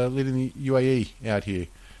 43-year-olds leading the UAE out here.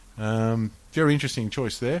 Very interesting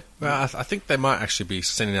choice there. Well, I think they might actually be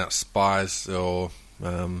sending out spies or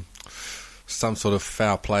some sort of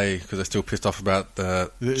foul play because they're still pissed off about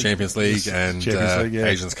the Champions League and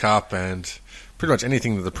Asians Cup and pretty much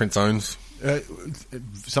anything that the Prince owns.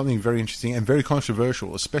 Something very interesting and very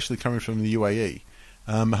controversial, especially coming from the UAE.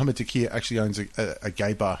 Mohammed Takir actually owns a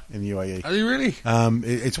gay bar in the UAE. Are you really?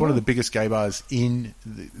 It's one of the biggest gay bars in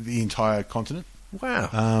the entire continent.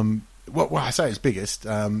 Wow. Well, I say it's biggest.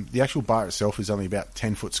 The actual bar itself is only about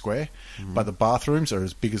 10 foot square, but the bathrooms are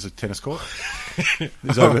as big as a tennis court.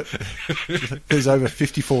 There's over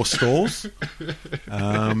 54 stalls.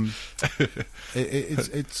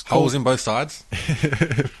 It's called, holes in both sides.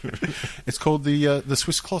 It's called the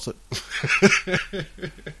Swiss Closet.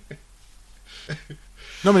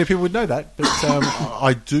 Not many people would know that, but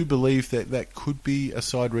I do believe that could be a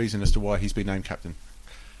side reason as to why he's been named captain.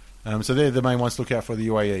 So they're the main ones to look out for the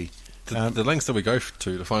UAE. The lengths that we go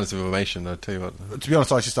to find this information, I'll tell you what. To be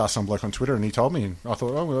honest, I just asked some bloke on Twitter and he told me, and I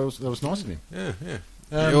thought, oh, well, that was nice of him. Yeah.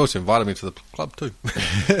 He also invited me to the club too.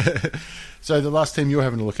 So the last team you're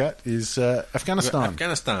having a look at is Afghanistan.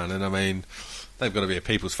 Afghanistan, and I mean, they've got to be a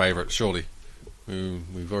people's favourite, surely.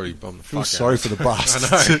 We've already bombed the fuck out. Sorry for the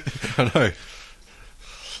bastards. I know.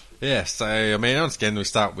 Yeah, so, I mean, once again, we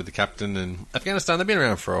start with the captain, and Afghanistan, they've been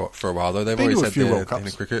around for a while, though. They've always had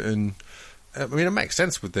their cricket, and I mean, it makes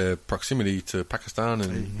sense with their proximity to Pakistan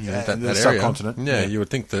and that area. Subcontinent. Yeah, you would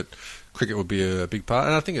think that cricket would be a big part,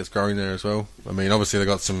 and I think it's growing there as well. I mean, obviously, they've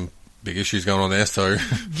got some big issues going on there, so...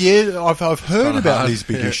 Yeah, I've heard about these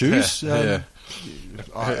big issues.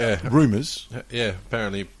 Rumours. Yeah,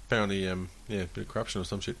 apparently, a bit of corruption or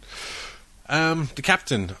some shit. The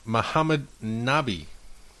captain, Mohammed Nabi,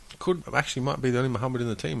 might be the only Mohammed in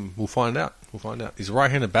the team. We'll find out. He's a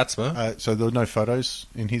right-handed batsman. So there were no photos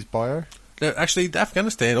in his bio? Actually,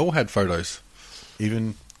 Afghanistan all had photos.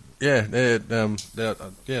 Even? Yeah, I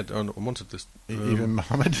wanted this. Even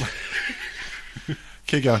Mohammed?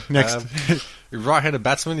 Keep going. Next. Right-handed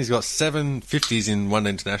batsman. He's got 7 50s in one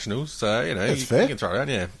internationals. So, that's fair. You can throw it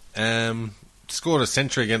out, yeah. Scored a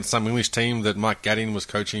century against some English team that Mike Gadding was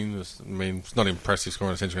coaching. It's not impressive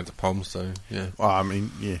scoring a century against the Poms, so yeah. Well, I mean,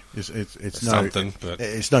 yeah, it's something, but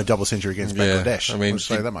it's no double century against Bangladesh. I mean,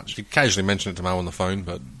 say that much. You occasionally mention it to Mo on the phone,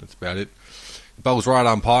 but that's about it. Bowls right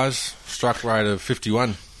umpires, strike rate of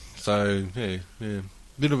 51. So yeah,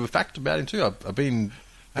 bit of a fact about him too. I've been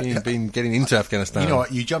getting into Afghanistan. You know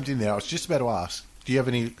what? You jumped in there. I was just about to ask.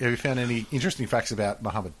 Have you found any interesting facts about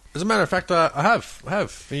Mohammed? As a matter of fact, I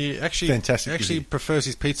have. He actually prefers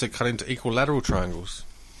his pizza cut into equilateral triangles.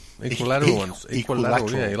 Equilateral ones.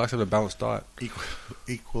 Equilateral, yeah. He likes to have a balanced diet.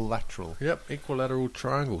 Equilateral. Yep, equilateral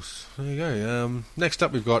triangles. There you go. Next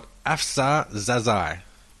up, we've got Afsar Zazai.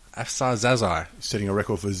 Setting a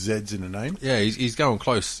record for Zs in a name. Yeah, he's going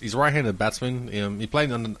close. He's a right-handed batsman. He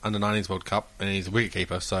played in the Under-19s World Cup, and he's a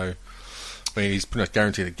wicketkeeper, so he's pretty much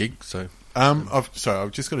guaranteed a gig, so... I've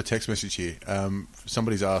just got a text message here.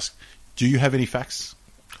 Somebody's asked, do you have any facts?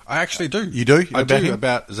 I actually do. You do? I do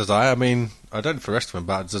about Zazai. I mean, I don't for the rest of them,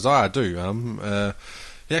 but Zazai I do.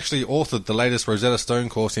 He actually authored the latest Rosetta Stone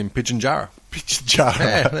course in Pitjantjatjara. Pitjantjatjara?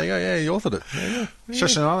 Yeah, there you go. Yeah, he authored it. Yeah.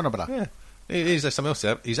 He's something else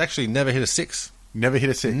there. He's actually never hit a 6. Never hit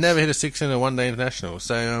a 6? Never hit a 6 in a one-day international.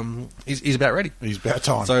 So he's about ready. He's about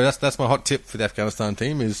time. So that's my hot tip for the Afghanistan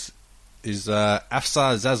team is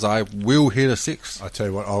Afsar Zazai will hit a 6. I tell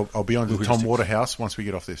you what, I'll be on to Tom Waterhouse once we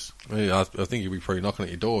get off this. Yeah, I think he'll be probably knocking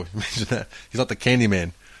at your door. Imagine that. He's like the candy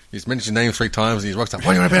man. He's mentioned your name 3 times, and he's rocked up.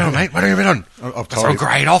 What do you want to bet on, mate? What do you want to bet on? I've Got some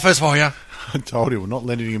great offers for you. I told him we're not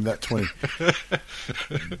lending him that 20.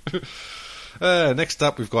 Next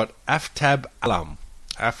up, we've got Aftab Alam.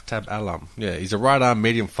 Aftab Alam. Yeah, he's a right-arm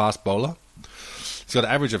medium-fast bowler. He's got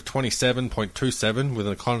an average of 27.27 with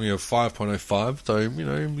an economy of 5.05. So,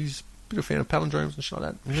 he's a bit of a fan of palindromes and shit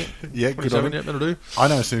like that. Yeah, good on him. Yeah, that'll do. I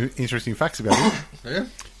know some interesting facts about him. Yeah?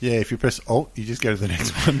 Yeah, if you press Alt, you just go to the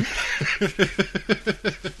next one.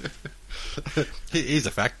 Here's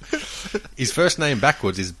a fact. His first name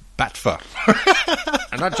backwards is Batfer.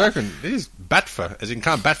 I'm not joking. It is Batfer, as in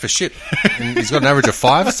can't bat for shit. And he's got an average of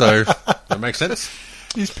 5, so that makes sense.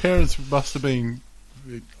 His parents must have been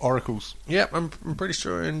oracles. Yeah, I'm pretty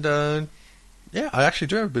sure. And yeah, I actually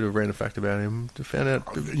do have a bit of a random fact about him. To found out.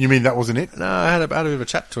 You mean that wasn't it? No, I had a bit of a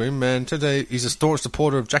chat to him, and today he's a staunch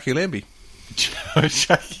supporter of Jackie Lambie.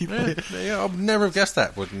 Jackie Lambie. Yeah, I'd never have guessed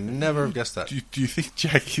that. Would never have guessed that. Do you think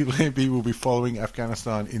Jackie Lambie will be following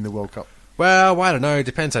Afghanistan in the World Cup? Well, I don't know. It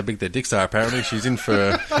depends how big their dicks are, apparently. She's in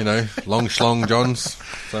for, long schlong johns.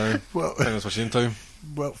 So, that's what she's into.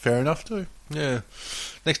 Well, fair enough, too. Yeah.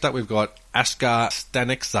 Next up, we've got Askar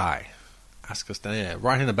Staneksai.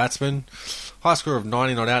 Right-hander batsman. High score of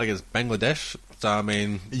 90 not out against Bangladesh. So, I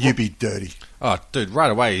mean... You'd be dirty. Oh, dude, right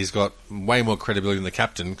away, he's got way more credibility than the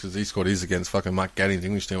captain, because he scored his against fucking Mike Gadding's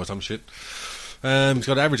English team or some shit. He's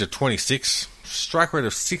got an average of 26. Strike rate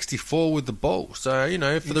of 64 with the ball. So,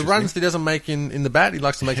 for the runs that he doesn't make in the bat, he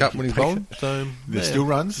likes to make up when he's bowling. So, There's still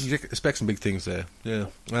runs. You expect some big things there. Yeah.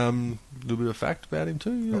 A little bit of fact about him,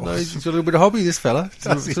 too. He's got a little bit of hobby, this fella. He's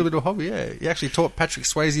got a little bit of hobby, yeah. He actually taught Patrick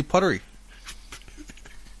Swayze pottery.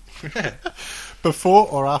 Yeah. Before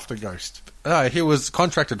or after Ghost? He was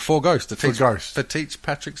contracted for Ghost to teach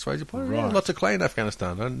Patrick Swayze pottery. Right. Yeah, lots of clay in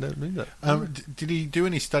Afghanistan. I didn't mean that. Did he do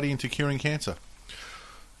any study into curing cancer?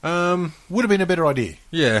 Would have been a better idea.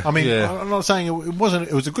 Yeah. I mean, I'm not saying it wasn't.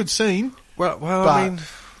 It was a good scene. Well, but I mean,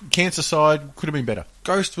 cancer side could have been better.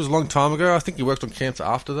 Ghost was a long time ago. I think he worked on cancer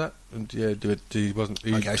after that. And he wasn't.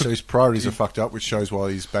 So his priorities are fucked up, which shows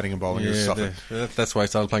why his batting and bowling is suffering. That's why he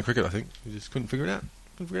started playing cricket. I think he just couldn't figure it out.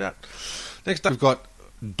 Next up, we've got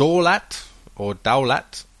Daulat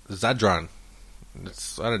Zadran.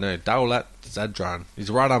 I don't know, Daulat Zadran.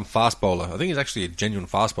 He's a right-arm fast bowler. I think he's actually a genuine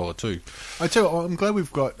fast bowler too. I tell you what, I'm glad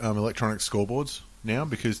we've got electronic scoreboards now,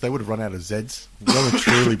 because they would have run out of Zs. Well and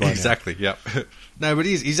truly by exactly, yep. No, but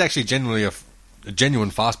he's actually genuinely a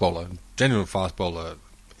genuine fast bowler.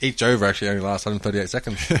 Each over actually only lasts 138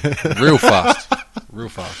 seconds. Real fast.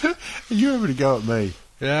 You're able to go at me.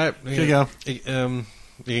 Yeah. Here you go.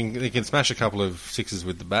 He can smash a couple of sixes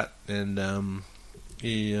with the bat, and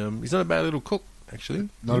he's not a bad little cook, actually.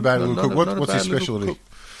 Not a bad little cook. What's his specialty?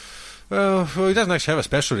 Well, he doesn't actually have a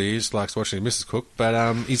specialty. He just likes watching Mrs. Cook.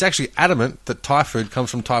 But he's actually adamant that Thai food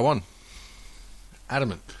comes from Taiwan.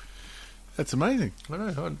 Adamant. That's amazing. I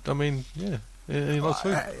know. I mean, yeah. He loves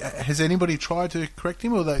food. Has anybody tried to correct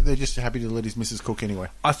him, or they're just happy to let his Mrs. cook anyway?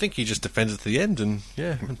 I think he just defends it to the end, and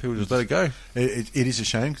people just let it go. It is a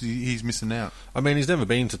shame, because he's missing out. I mean, he's never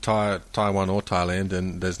been to Taiwan or Thailand,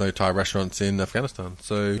 and there's no Thai restaurants in Afghanistan.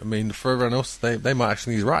 So, I mean, for everyone else, they might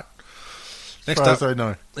actually be right. Next up, I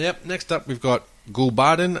know. Yep. Next up, we've got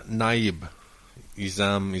Gulbadan Naib. He's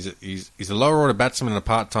a lower order batsman and a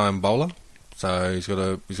part-time bowler. So he's got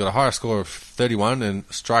a higher score of 31 and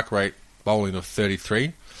strike rate bowling of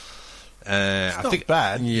 33. It's not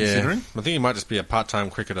bad, considering. I think he might just be a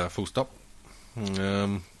part-time cricketer, full stop.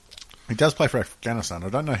 He does play for Afghanistan. I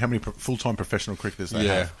don't know how many full-time professional cricketers they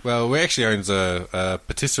have. Well, he actually owns a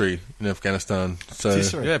patisserie in Afghanistan.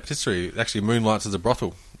 Patisserie? Yeah, patisserie. It actually moonlights as a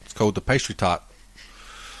brothel. It's called the Pastry Tart.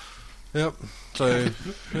 Yep. So,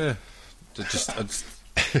 yeah. I'd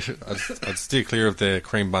steer clear of their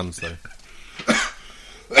cream buns, though.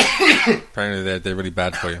 Apparently, they're really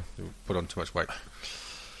bad for you. They put on too much weight.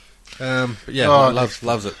 But yeah,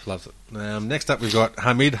 loves it. Next up, we've got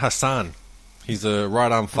Hamid Hassan. He's a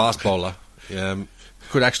right-arm fast bowler.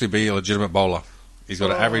 Could actually be a legitimate bowler. He's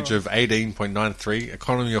got an average of 18.93,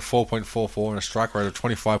 economy of 4.44, and a strike rate of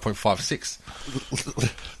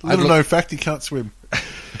 25.56. Little known fact, he can't swim.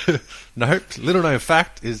 Nope. Little known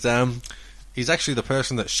fact is he's actually the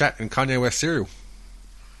person that shat in Kanye West cereal.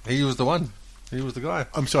 He was the one. He was the guy.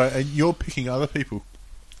 I'm sorry, and you're picking other people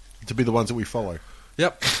to be the ones that we follow.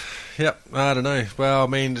 Yep. I don't know. Well, I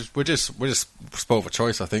mean, we're just spoiled for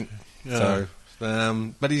choice, I think. Yeah.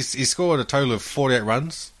 So, but he's scored a total of 48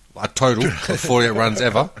 runs. A total of 48 runs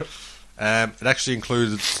ever. It actually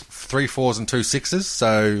included 3 4s and 2 6s.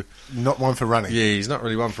 So not one for running. Yeah, he's not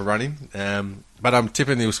really one for running. But I'm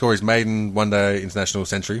tipping he'll score his maiden one-day international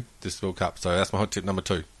century this World Cup. So that's my hot tip number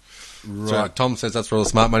 2. So Tom says that's where all the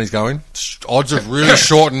smart money's going. Odds have really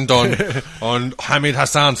shortened on Hamid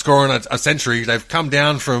Hassan scoring a century. They've come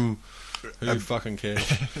down from... Who fucking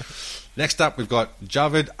cares? Next up, we've got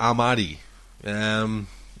Javed Ahmadi.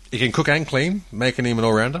 He can cook and clean, making him an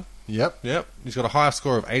all-rounder. Yep. He's got a high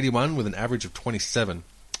score of 81 with an average of 27.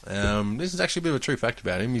 This is actually a bit of a true fact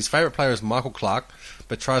about him. His favourite player is Michael Clark,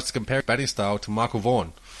 but tries to compare his batting style to Michael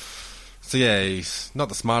Vaughan. So yeah, he's not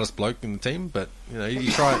the smartest bloke in the team, but you know he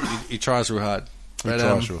tries real hard. He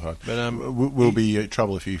tries real hard. But will be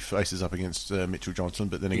trouble if he faces up against Mitchell Johnson.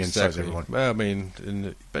 But then again, so does everyone. Well, I mean,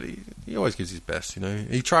 but he always gives his best. You know,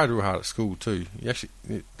 he tried real hard at school too. He actually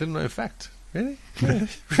didn't know in fact. Really? Yeah.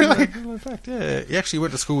 Really? In fact, yeah. He actually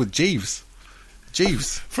went to school with Jeeves.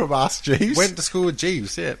 From Ask Jeeves? Went to school with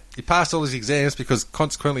Jeeves, yeah. He passed all his exams because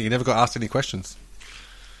consequently he never got asked any questions.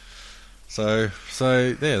 So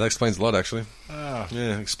yeah, that explains a lot actually.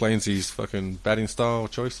 Yeah, explains his fucking batting style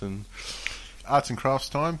choice and... Arts and crafts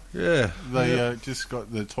time. Yeah. They just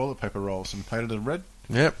got the toilet paper rolls and painted them red.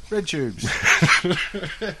 Yep. Red tubes.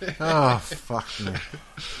 Oh, fuck me.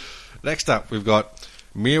 Next up, we've got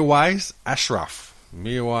Mirwais Ashraf.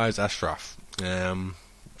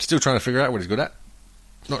 Still trying to figure out what he's good at.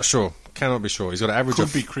 Not sure. Cannot be sure. He's got an average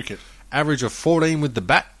Could be cricket. Average of 14 with the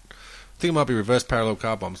bat. I think it might be reverse parallel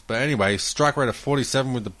car bombs. But anyway, strike rate of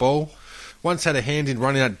 47 with the ball. Once had a hand in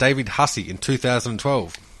running out David Hussey in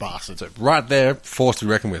 2012. Bastard. So right there, force to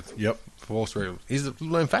be reckoned with. Yep. Force to be reckoned with. He's a little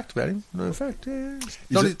known fact about him. Known fact, yeah.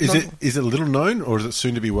 Is it little known or is it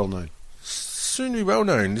soon to be well known? Soon to be well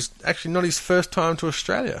known. It's actually not his first time to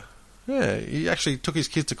Australia. Yeah, he actually took his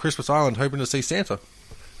kids to Christmas Island hoping to see Santa.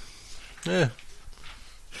 Yeah.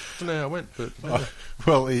 Don't know how it went, but...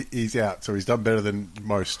 Well, he's out, so he's done better than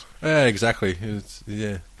most. Yeah, exactly.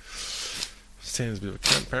 Yeah. Santa's a bit of a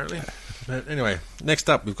cunt, apparently. But anyway, next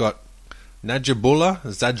up, we've got Najibullah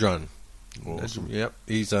Zadran. Awesome. Yep.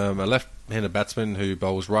 He's a left-handed batsman who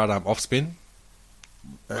bowls right arm off spin.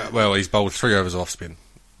 Well, he's bowled 3 overs off spin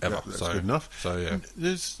ever. Yeah, that's good enough. So, yeah.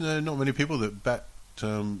 There's not many people that bat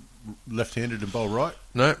left-handed and bowl right.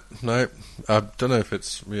 No. I don't know if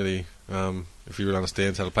it's really... if he really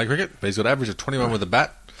understands how to play cricket, but he's got an average of 21 with the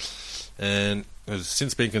bat, and has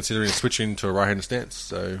since been considering switching to a right-handed stance.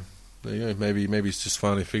 So there you go. Maybe he's just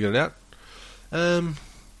finally figured it out.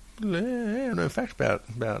 No fact about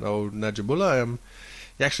old Najibullah.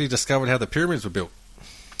 He actually discovered how the pyramids were built.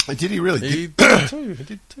 Did he really? He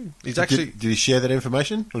did too. He's actually did he share that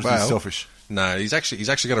information, or is he selfish? No, he's actually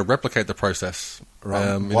going to replicate the process in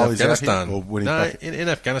While Afghanistan. He's out here, or when he's back? In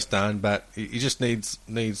Afghanistan, but he just needs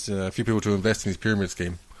a few people to invest in his pyramid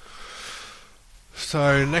scheme.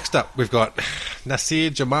 So next up, we've got Nasir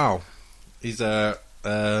Jamal. He's a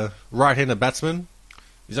right-handed batsman.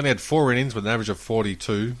 He's only had 4 innings with an average of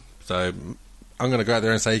 42. So I'm going to go out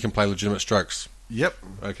there and say he can play legitimate strokes. Yep.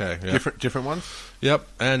 Okay. Yep. Different ones. Yep.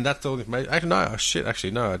 And that's all the information.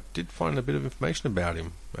 Actually, no. I did find a bit of information about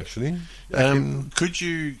him. Actually, could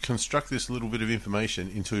you construct this little bit of information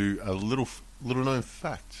into a little known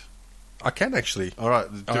fact? I can actually. All right.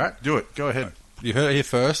 Do it. Go ahead. You heard it here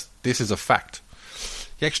first. This is a fact.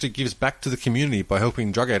 He actually gives back to the community by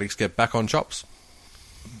helping drug addicts get back on chops.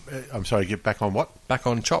 I'm sorry. Get back on what? Back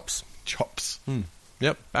on chops. Chops.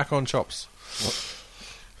 Yep. Back on chops.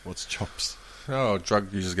 What's chops? Oh,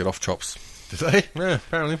 drug users get off chops. Do they? Yeah,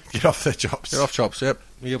 apparently. Get off their chops. Get off chops, yep.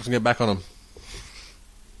 He helps them get back on them.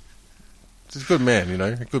 He's a good man, you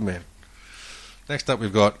know. A good man. Next up,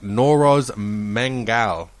 we've got Noroz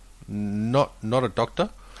Mangal. Not a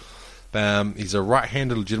doctor. He's a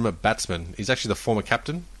right-handed legitimate batsman. He's actually the former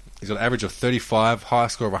captain. He's got an average of 35, high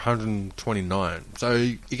score of 129. So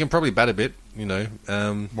he can probably bat a bit, you know.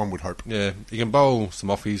 One would hope. Yeah, he can bowl some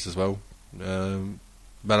offies as well.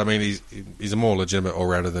 But I mean, he's a more legitimate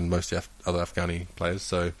all-rounder than most other Afghani players,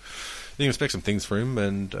 so you can expect some things for him.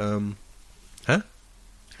 And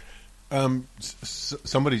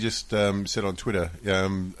somebody just said on Twitter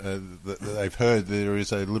that they've heard there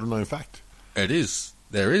is a little-known fact. There is.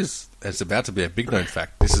 It's about to be a big-known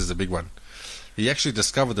fact. This is a big one. He actually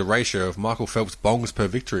discovered the ratio of Michael Phelps' bongs per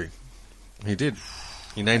victory. He did.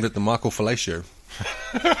 He named it the Michael Fellatio.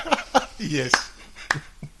 Yes.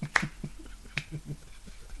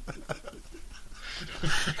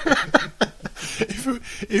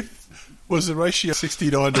 if was the ratio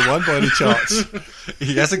 69 to 1 by any chance?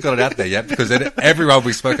 He hasn't got it out there yet because then everyone will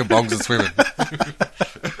be smoking bongs and swimming.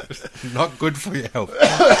 Not good for your health.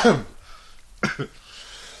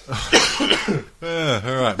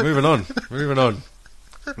 All right, moving on.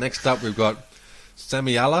 Next up, we've got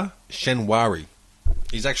Samiala Shenwari.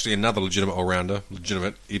 He's actually another legitimate all-rounder.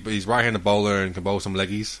 He's right-handed bowler and can bowl some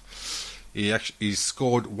leggies. He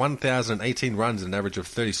scored 1,018 runs at an average of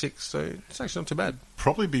 36, so it's actually not too bad.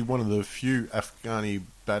 Probably be one of the few Afghani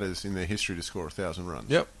batters in their history to score 1,000 runs.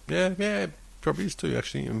 Yep, yeah, probably is too,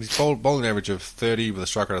 actually. And he's bowling average of 30 with a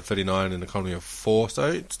strike rate of 39 and an economy of 4, so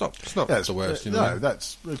it's not the worst. No,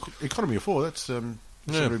 that's economy of 4. That's something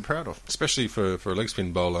to be proud of. Especially for a leg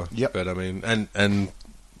spin bowler. Yep. But, I mean, and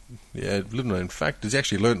little known fact is he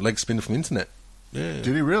actually learnt leg spin from the internet. Yeah.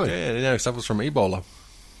 Did he really? Yeah, he suffers from Ebola.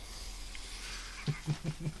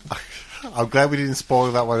 I'm glad we didn't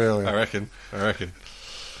spoil that one earlier. I reckon.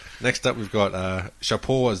 Next up, we've got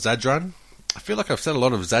Shapur Zadran. I feel like I've said a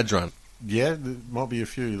lot of Zadran. Yeah, there might be a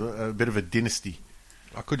few. A bit of a dynasty.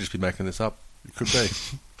 I could just be making this up. It could be.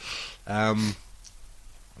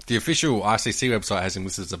 The official ICC website has him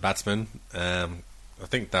listed as a batsman. I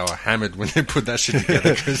think they were hammered when they put that shit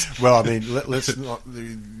together. Well, I mean, let's not.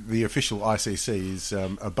 The official ICC is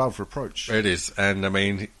above reproach. It is, and I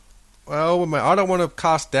mean, well, I don't want to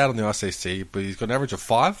cast doubt on the ICC, but he's got an average of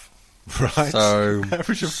 5. Right. So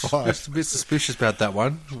average of 5. Just a bit suspicious about that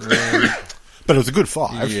one. But it was a good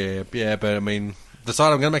 5. Yeah, but I mean,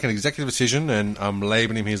 decided I'm going to make an executive decision, and I'm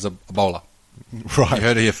labelling him as a bowler. Right. You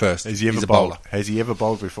heard it here first. He's a bowler. Has he ever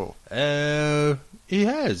bowled before? He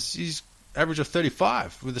has. He's average of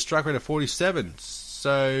 35 with a strike rate of 47.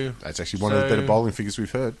 So that's actually one of the better bowling figures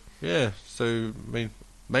we've heard. Yeah. So I mean,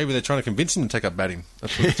 maybe they're trying to convince him to take up batting.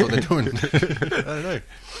 That's what they're doing. I don't know.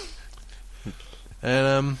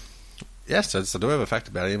 And yes, so I do have a fact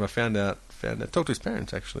about him. I found out. Talked to his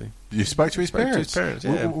parents actually. You spoke to his parents?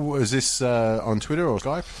 Yeah. Was this on Twitter or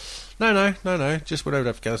Skype? No. Just went over to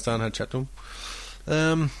Afghanistan, had a chat to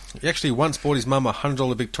him. He actually once bought his mum a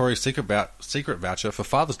 $100 Victoria's Secret voucher for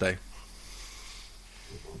Father's Day.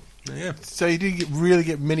 Yeah. So you didn't really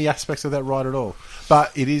get many aspects of that right at all.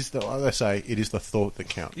 But it is, like they say, it is the thought that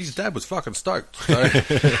counts. His dad was fucking stoked. So,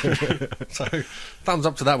 so thumbs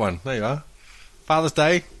up to that one. There you are. Father's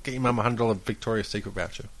Day, get your mum a $100 Victoria's Secret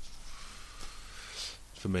voucher.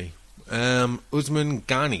 For me. Usman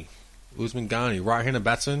Ghani, right-handed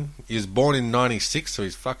batsman. He was born in 96, so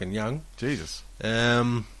he's fucking young. Jesus.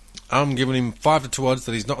 I'm giving him 5-2 odds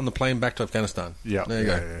that he's not on the plane back to Afghanistan. Yeah. There you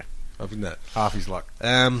go. Yeah. I think that. Half his luck.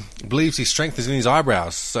 Believes his strength is in his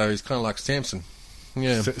eyebrows, so he's kind of like Samson.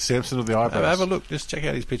 Yeah. Samson of the eyebrows. Have a look. Just check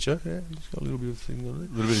out his picture. Yeah, he's got a little bit of thing on it.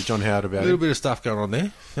 A little bit of John Howard about it. A little bit of stuff going on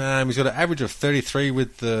there. He's got an average of 33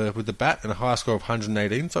 with the bat and a high score of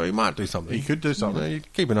 118, so he might do something. He could do something. You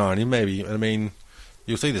keep an eye on him, maybe. I mean,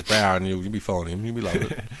 you'll see this brow and you'll be following him. You'll be loving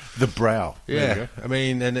it. The brow. Yeah. I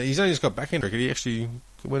mean, and he's only just got back in cricket. He actually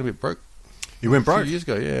went a bit broke. He went broke? A few years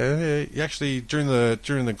ago, yeah. He actually, during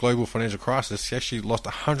the global financial crisis, he actually lost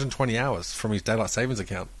 120 hours from his daylight savings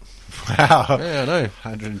account. Wow. Yeah, I know.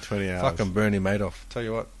 120 hours. Fucking Bernie Madoff. Tell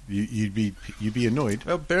you what. You'd be annoyed.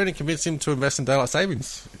 Well, Bernie convinced him to invest in daylight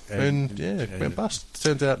savings. And it went bust.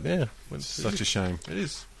 Turns out, yeah. It's such a shame. It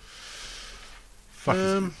is.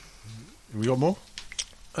 Fuck. We got more?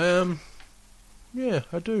 Yeah,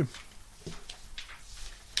 I do.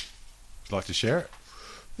 Like to share it?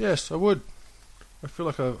 Yes, I would. I feel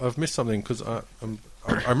like I've missed something because I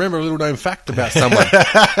remember a little known fact about someone.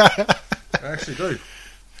 I actually do.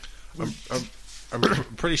 I'm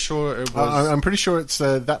pretty sure it was. I'm pretty sure it's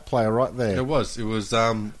that player right there. It was. It was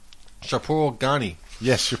Shapur Ghani.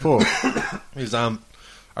 Yes, Shapur. He's a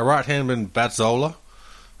right-handed batzola,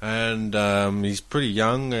 and he's pretty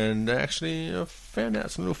young. And actually, I found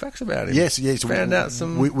out some little facts about him. Yes. Found out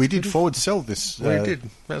some. We did forward sell this. We did.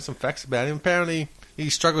 Found out some facts about him. Apparently, he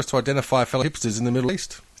struggles to identify fellow hipsters in the Middle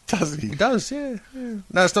East. Does he? He does. Yeah.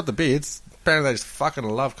 No, it's not the beards. Apparently, they just fucking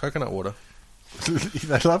love coconut water.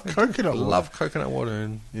 They love coconut water. Love coconut water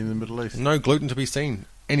in the Middle East. No gluten to be seen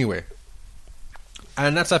anywhere.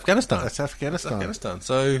 And that's Afghanistan.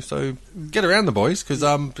 So get around the boys because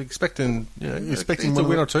I'm expecting expecting a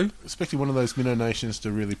win or two. Expecting one of those minnow nations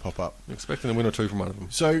to really pop up. Expecting a win or two from one of them.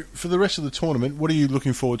 So for the rest of the tournament, what are you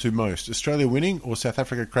looking forward to most? Australia winning or South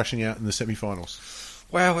Africa crashing out in the semi-finals?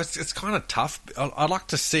 Well, it's kind of tough. I'd like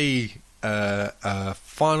to see a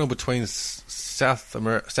final between South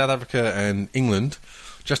Africa and England,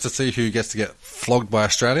 just to see who gets to get flogged by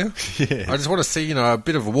Australia. Yeah. I just want to see, a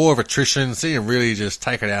bit of a war of attrition, see them really just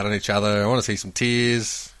take it out on each other. I want to see some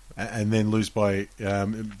tears. And then lose by,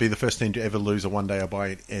 be the first team to ever lose a one-day or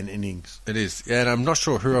by an innings. It is. Yeah, and I'm not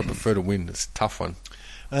sure who I prefer to win. It's a tough one.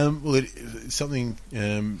 Well, it's something...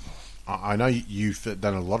 I know you've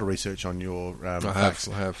done a lot of research on your facts.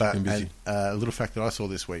 I have. But, been busy. a little fact that I saw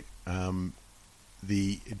this week,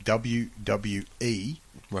 the WWE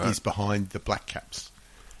is behind the Black Caps.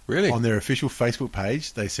 Really? On their official Facebook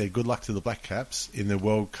page, they said good luck to the Black Caps in the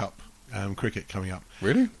World Cup cricket coming up.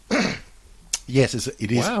 Really? Yes,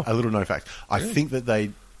 it is Wow. a little known fact. I think that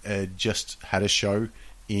they just had a show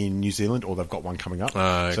in New Zealand, or they've got one coming up.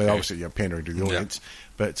 Okay. So obviously, pandering to the audience.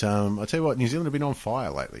 But I'll tell you what, New Zealand have been on fire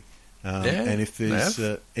lately. And if there's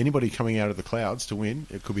anybody coming out of the clouds to win,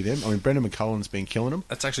 it could be them. I mean, Brendan McCullum's been killing them.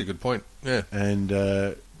 That's actually a good point. Yeah. And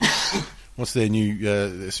what's their new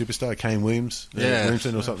superstar, Kane Williams?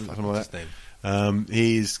 Williamson or something like What's that. his name?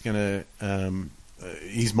 He's going to...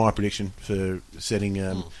 he's my prediction for setting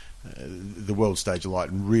the world stage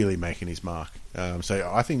alight and really making his mark. So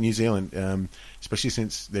I think New Zealand, especially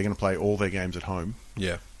since they're going to play all their games at home,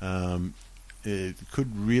 it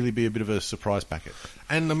could really be a bit of a surprise packet.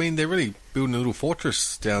 And I mean, they're really building a little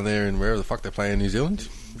fortress down there in wherever the fuck they play in New Zealand.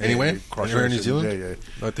 Anywhere in New Zealand. Yeah.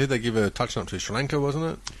 Like, did they give a touchdown to Sri Lanka, wasn't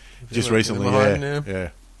it? Just recently, yeah.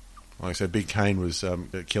 Like I said, Big Kane was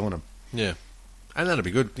killing them. Yeah. And that'd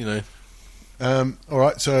be good, you know. All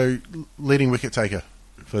right, so leading wicket taker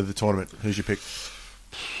for the tournament. Who's your pick?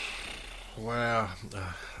 Wow.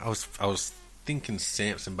 I was thinking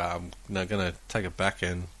Samson, but I'm going to take it back,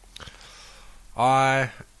 and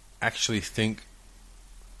I actually think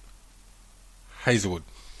Hazelwood.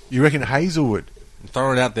 You reckon Hazelwood? I'm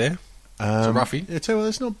throwing it out there. It's a roughie. Yeah, tell you what,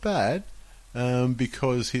 that's not bad,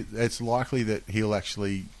 because it's likely that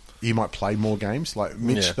he might play more games. Like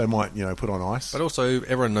Mitch, they might put on ice. But also,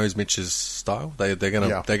 everyone knows Mitch's style. They're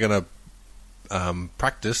gonna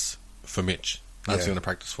practice for Mitch. That's going to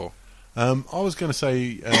practice for. I was going to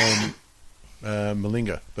say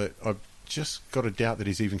Malinga, but I've just got a doubt that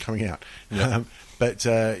he's even coming out. Yeah. But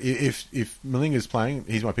if Malinga's playing,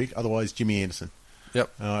 he's my pick. Otherwise, Jimmy Anderson. Yep.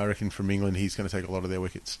 I reckon from England, he's going to take a lot of their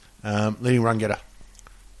wickets. Leading run getter.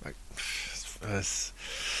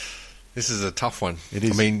 This is a tough one. It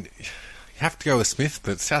is. I mean, you have to go with Smith,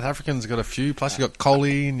 but South Africans got a few. Plus, you've got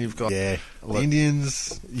Kohli and you've got the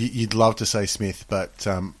Indians. You'd love to say Smith, but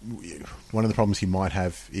one of the problems he might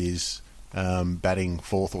have is batting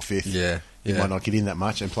fourth or fifth. He might not get in that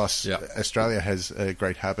much. And plus, Australia has a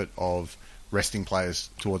great habit of resting players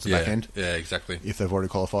towards the back end. Yeah, exactly. If they've already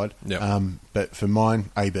qualified. Yep. But for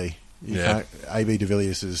mine, AB. AB de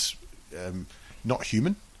Villiers is not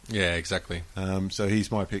human. Yeah, exactly. So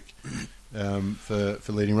he's my pick for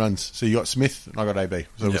leading runs. So you got Smith, and I got AB.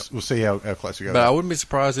 So we'll see how close we go. But I wouldn't be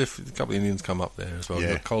surprised if a couple of Indians come up there as well.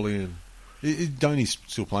 Yeah. Got Kohli and Dhoni's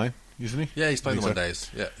still playing, isn't he? Yeah, he's playing the one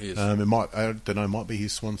days. Yeah, he is. It might. I don't know. It might be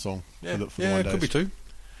his swan song for the one days. It could be too.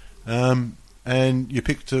 And you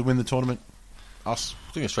pick to win the tournament. Us.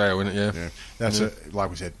 I think Australia win it. Yeah. That's like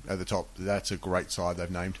we said at the top. That's a great side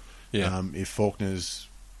they've named. Yeah. If Faulkner's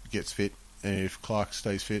gets fit, and if Clark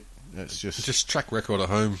stays fit, it's just track record at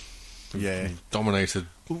home. Yeah, dominated.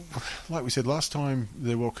 Like we said last time,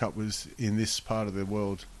 the World Cup was in this part of the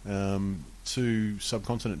world. 2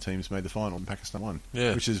 subcontinent teams made the final, and Pakistan won.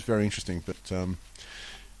 Yeah, which is very interesting. But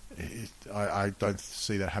I don't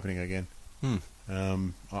see that happening again.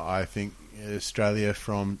 I think Australia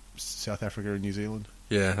from South Africa and New Zealand.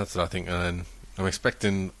 Yeah, that's what I think. And I'm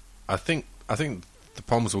expecting. I think the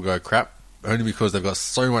Poms will go crap only because they've got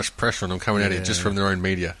so much pressure on them coming at it just from their own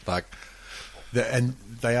media. And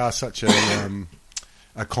they are such a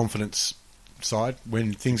confidence side.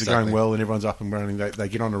 When things are going well and everyone's up and running, they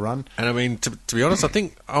get on a run. And I mean, to be honest, I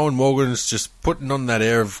think Owen Morgan's just putting on that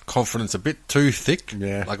air of confidence a bit too thick.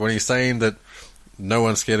 Yeah. Like when he's saying that no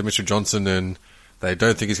one's scared of Mitchell Johnson and they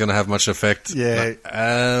don't think he's going to have much effect. Yeah.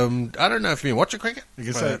 I don't know if you've been watching cricket.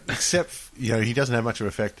 Except, he doesn't have much of an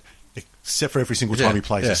effect. Except for every single time he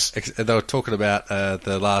plays us. They were talking about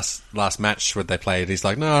the last match where they played. He's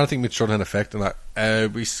like, no, I don't think Mitch Jordan had an effect.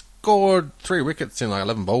 And we scored 3 wickets in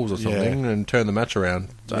 11 bowls or something and turned the match around.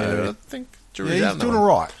 So I think jury's out. He's doing all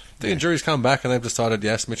right. I think the jury's come back and they've decided,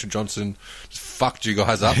 yes, Mitchell Johnson just fucked you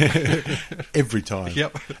guys up. Every time.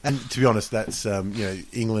 Yep. And to be honest, that's,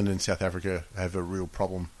 England and South Africa have a real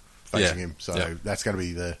problem facing him. So that's going to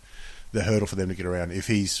be the hurdle for them to get around. If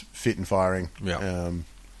he's fit and firing, he can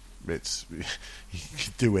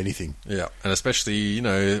do anything. Yeah, and especially,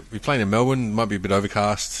 we're playing in Melbourne, it might be a bit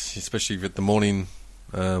overcast, especially with the morning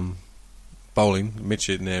bowling. Mitch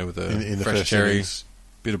in there with a fresh cherry,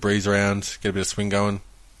 bit of breeze around, get a bit of swing going.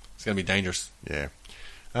 It's going to be dangerous. Yeah.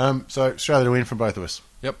 So Australia to win from both of us.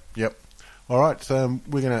 Yep. All right,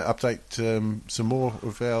 we're going to update some more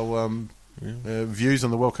of our views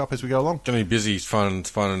on the World Cup as we go along. Going to be busy trying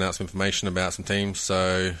to announce some information about some teams,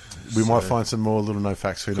 so we might find some more little no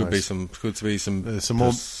facts. Who knows? Could be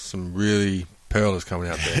some really pearlers coming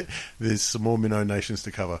out there. There's some more minnow nations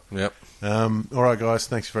to cover. Yep. All right, guys.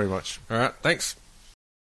 Thanks very much. All right. Thanks.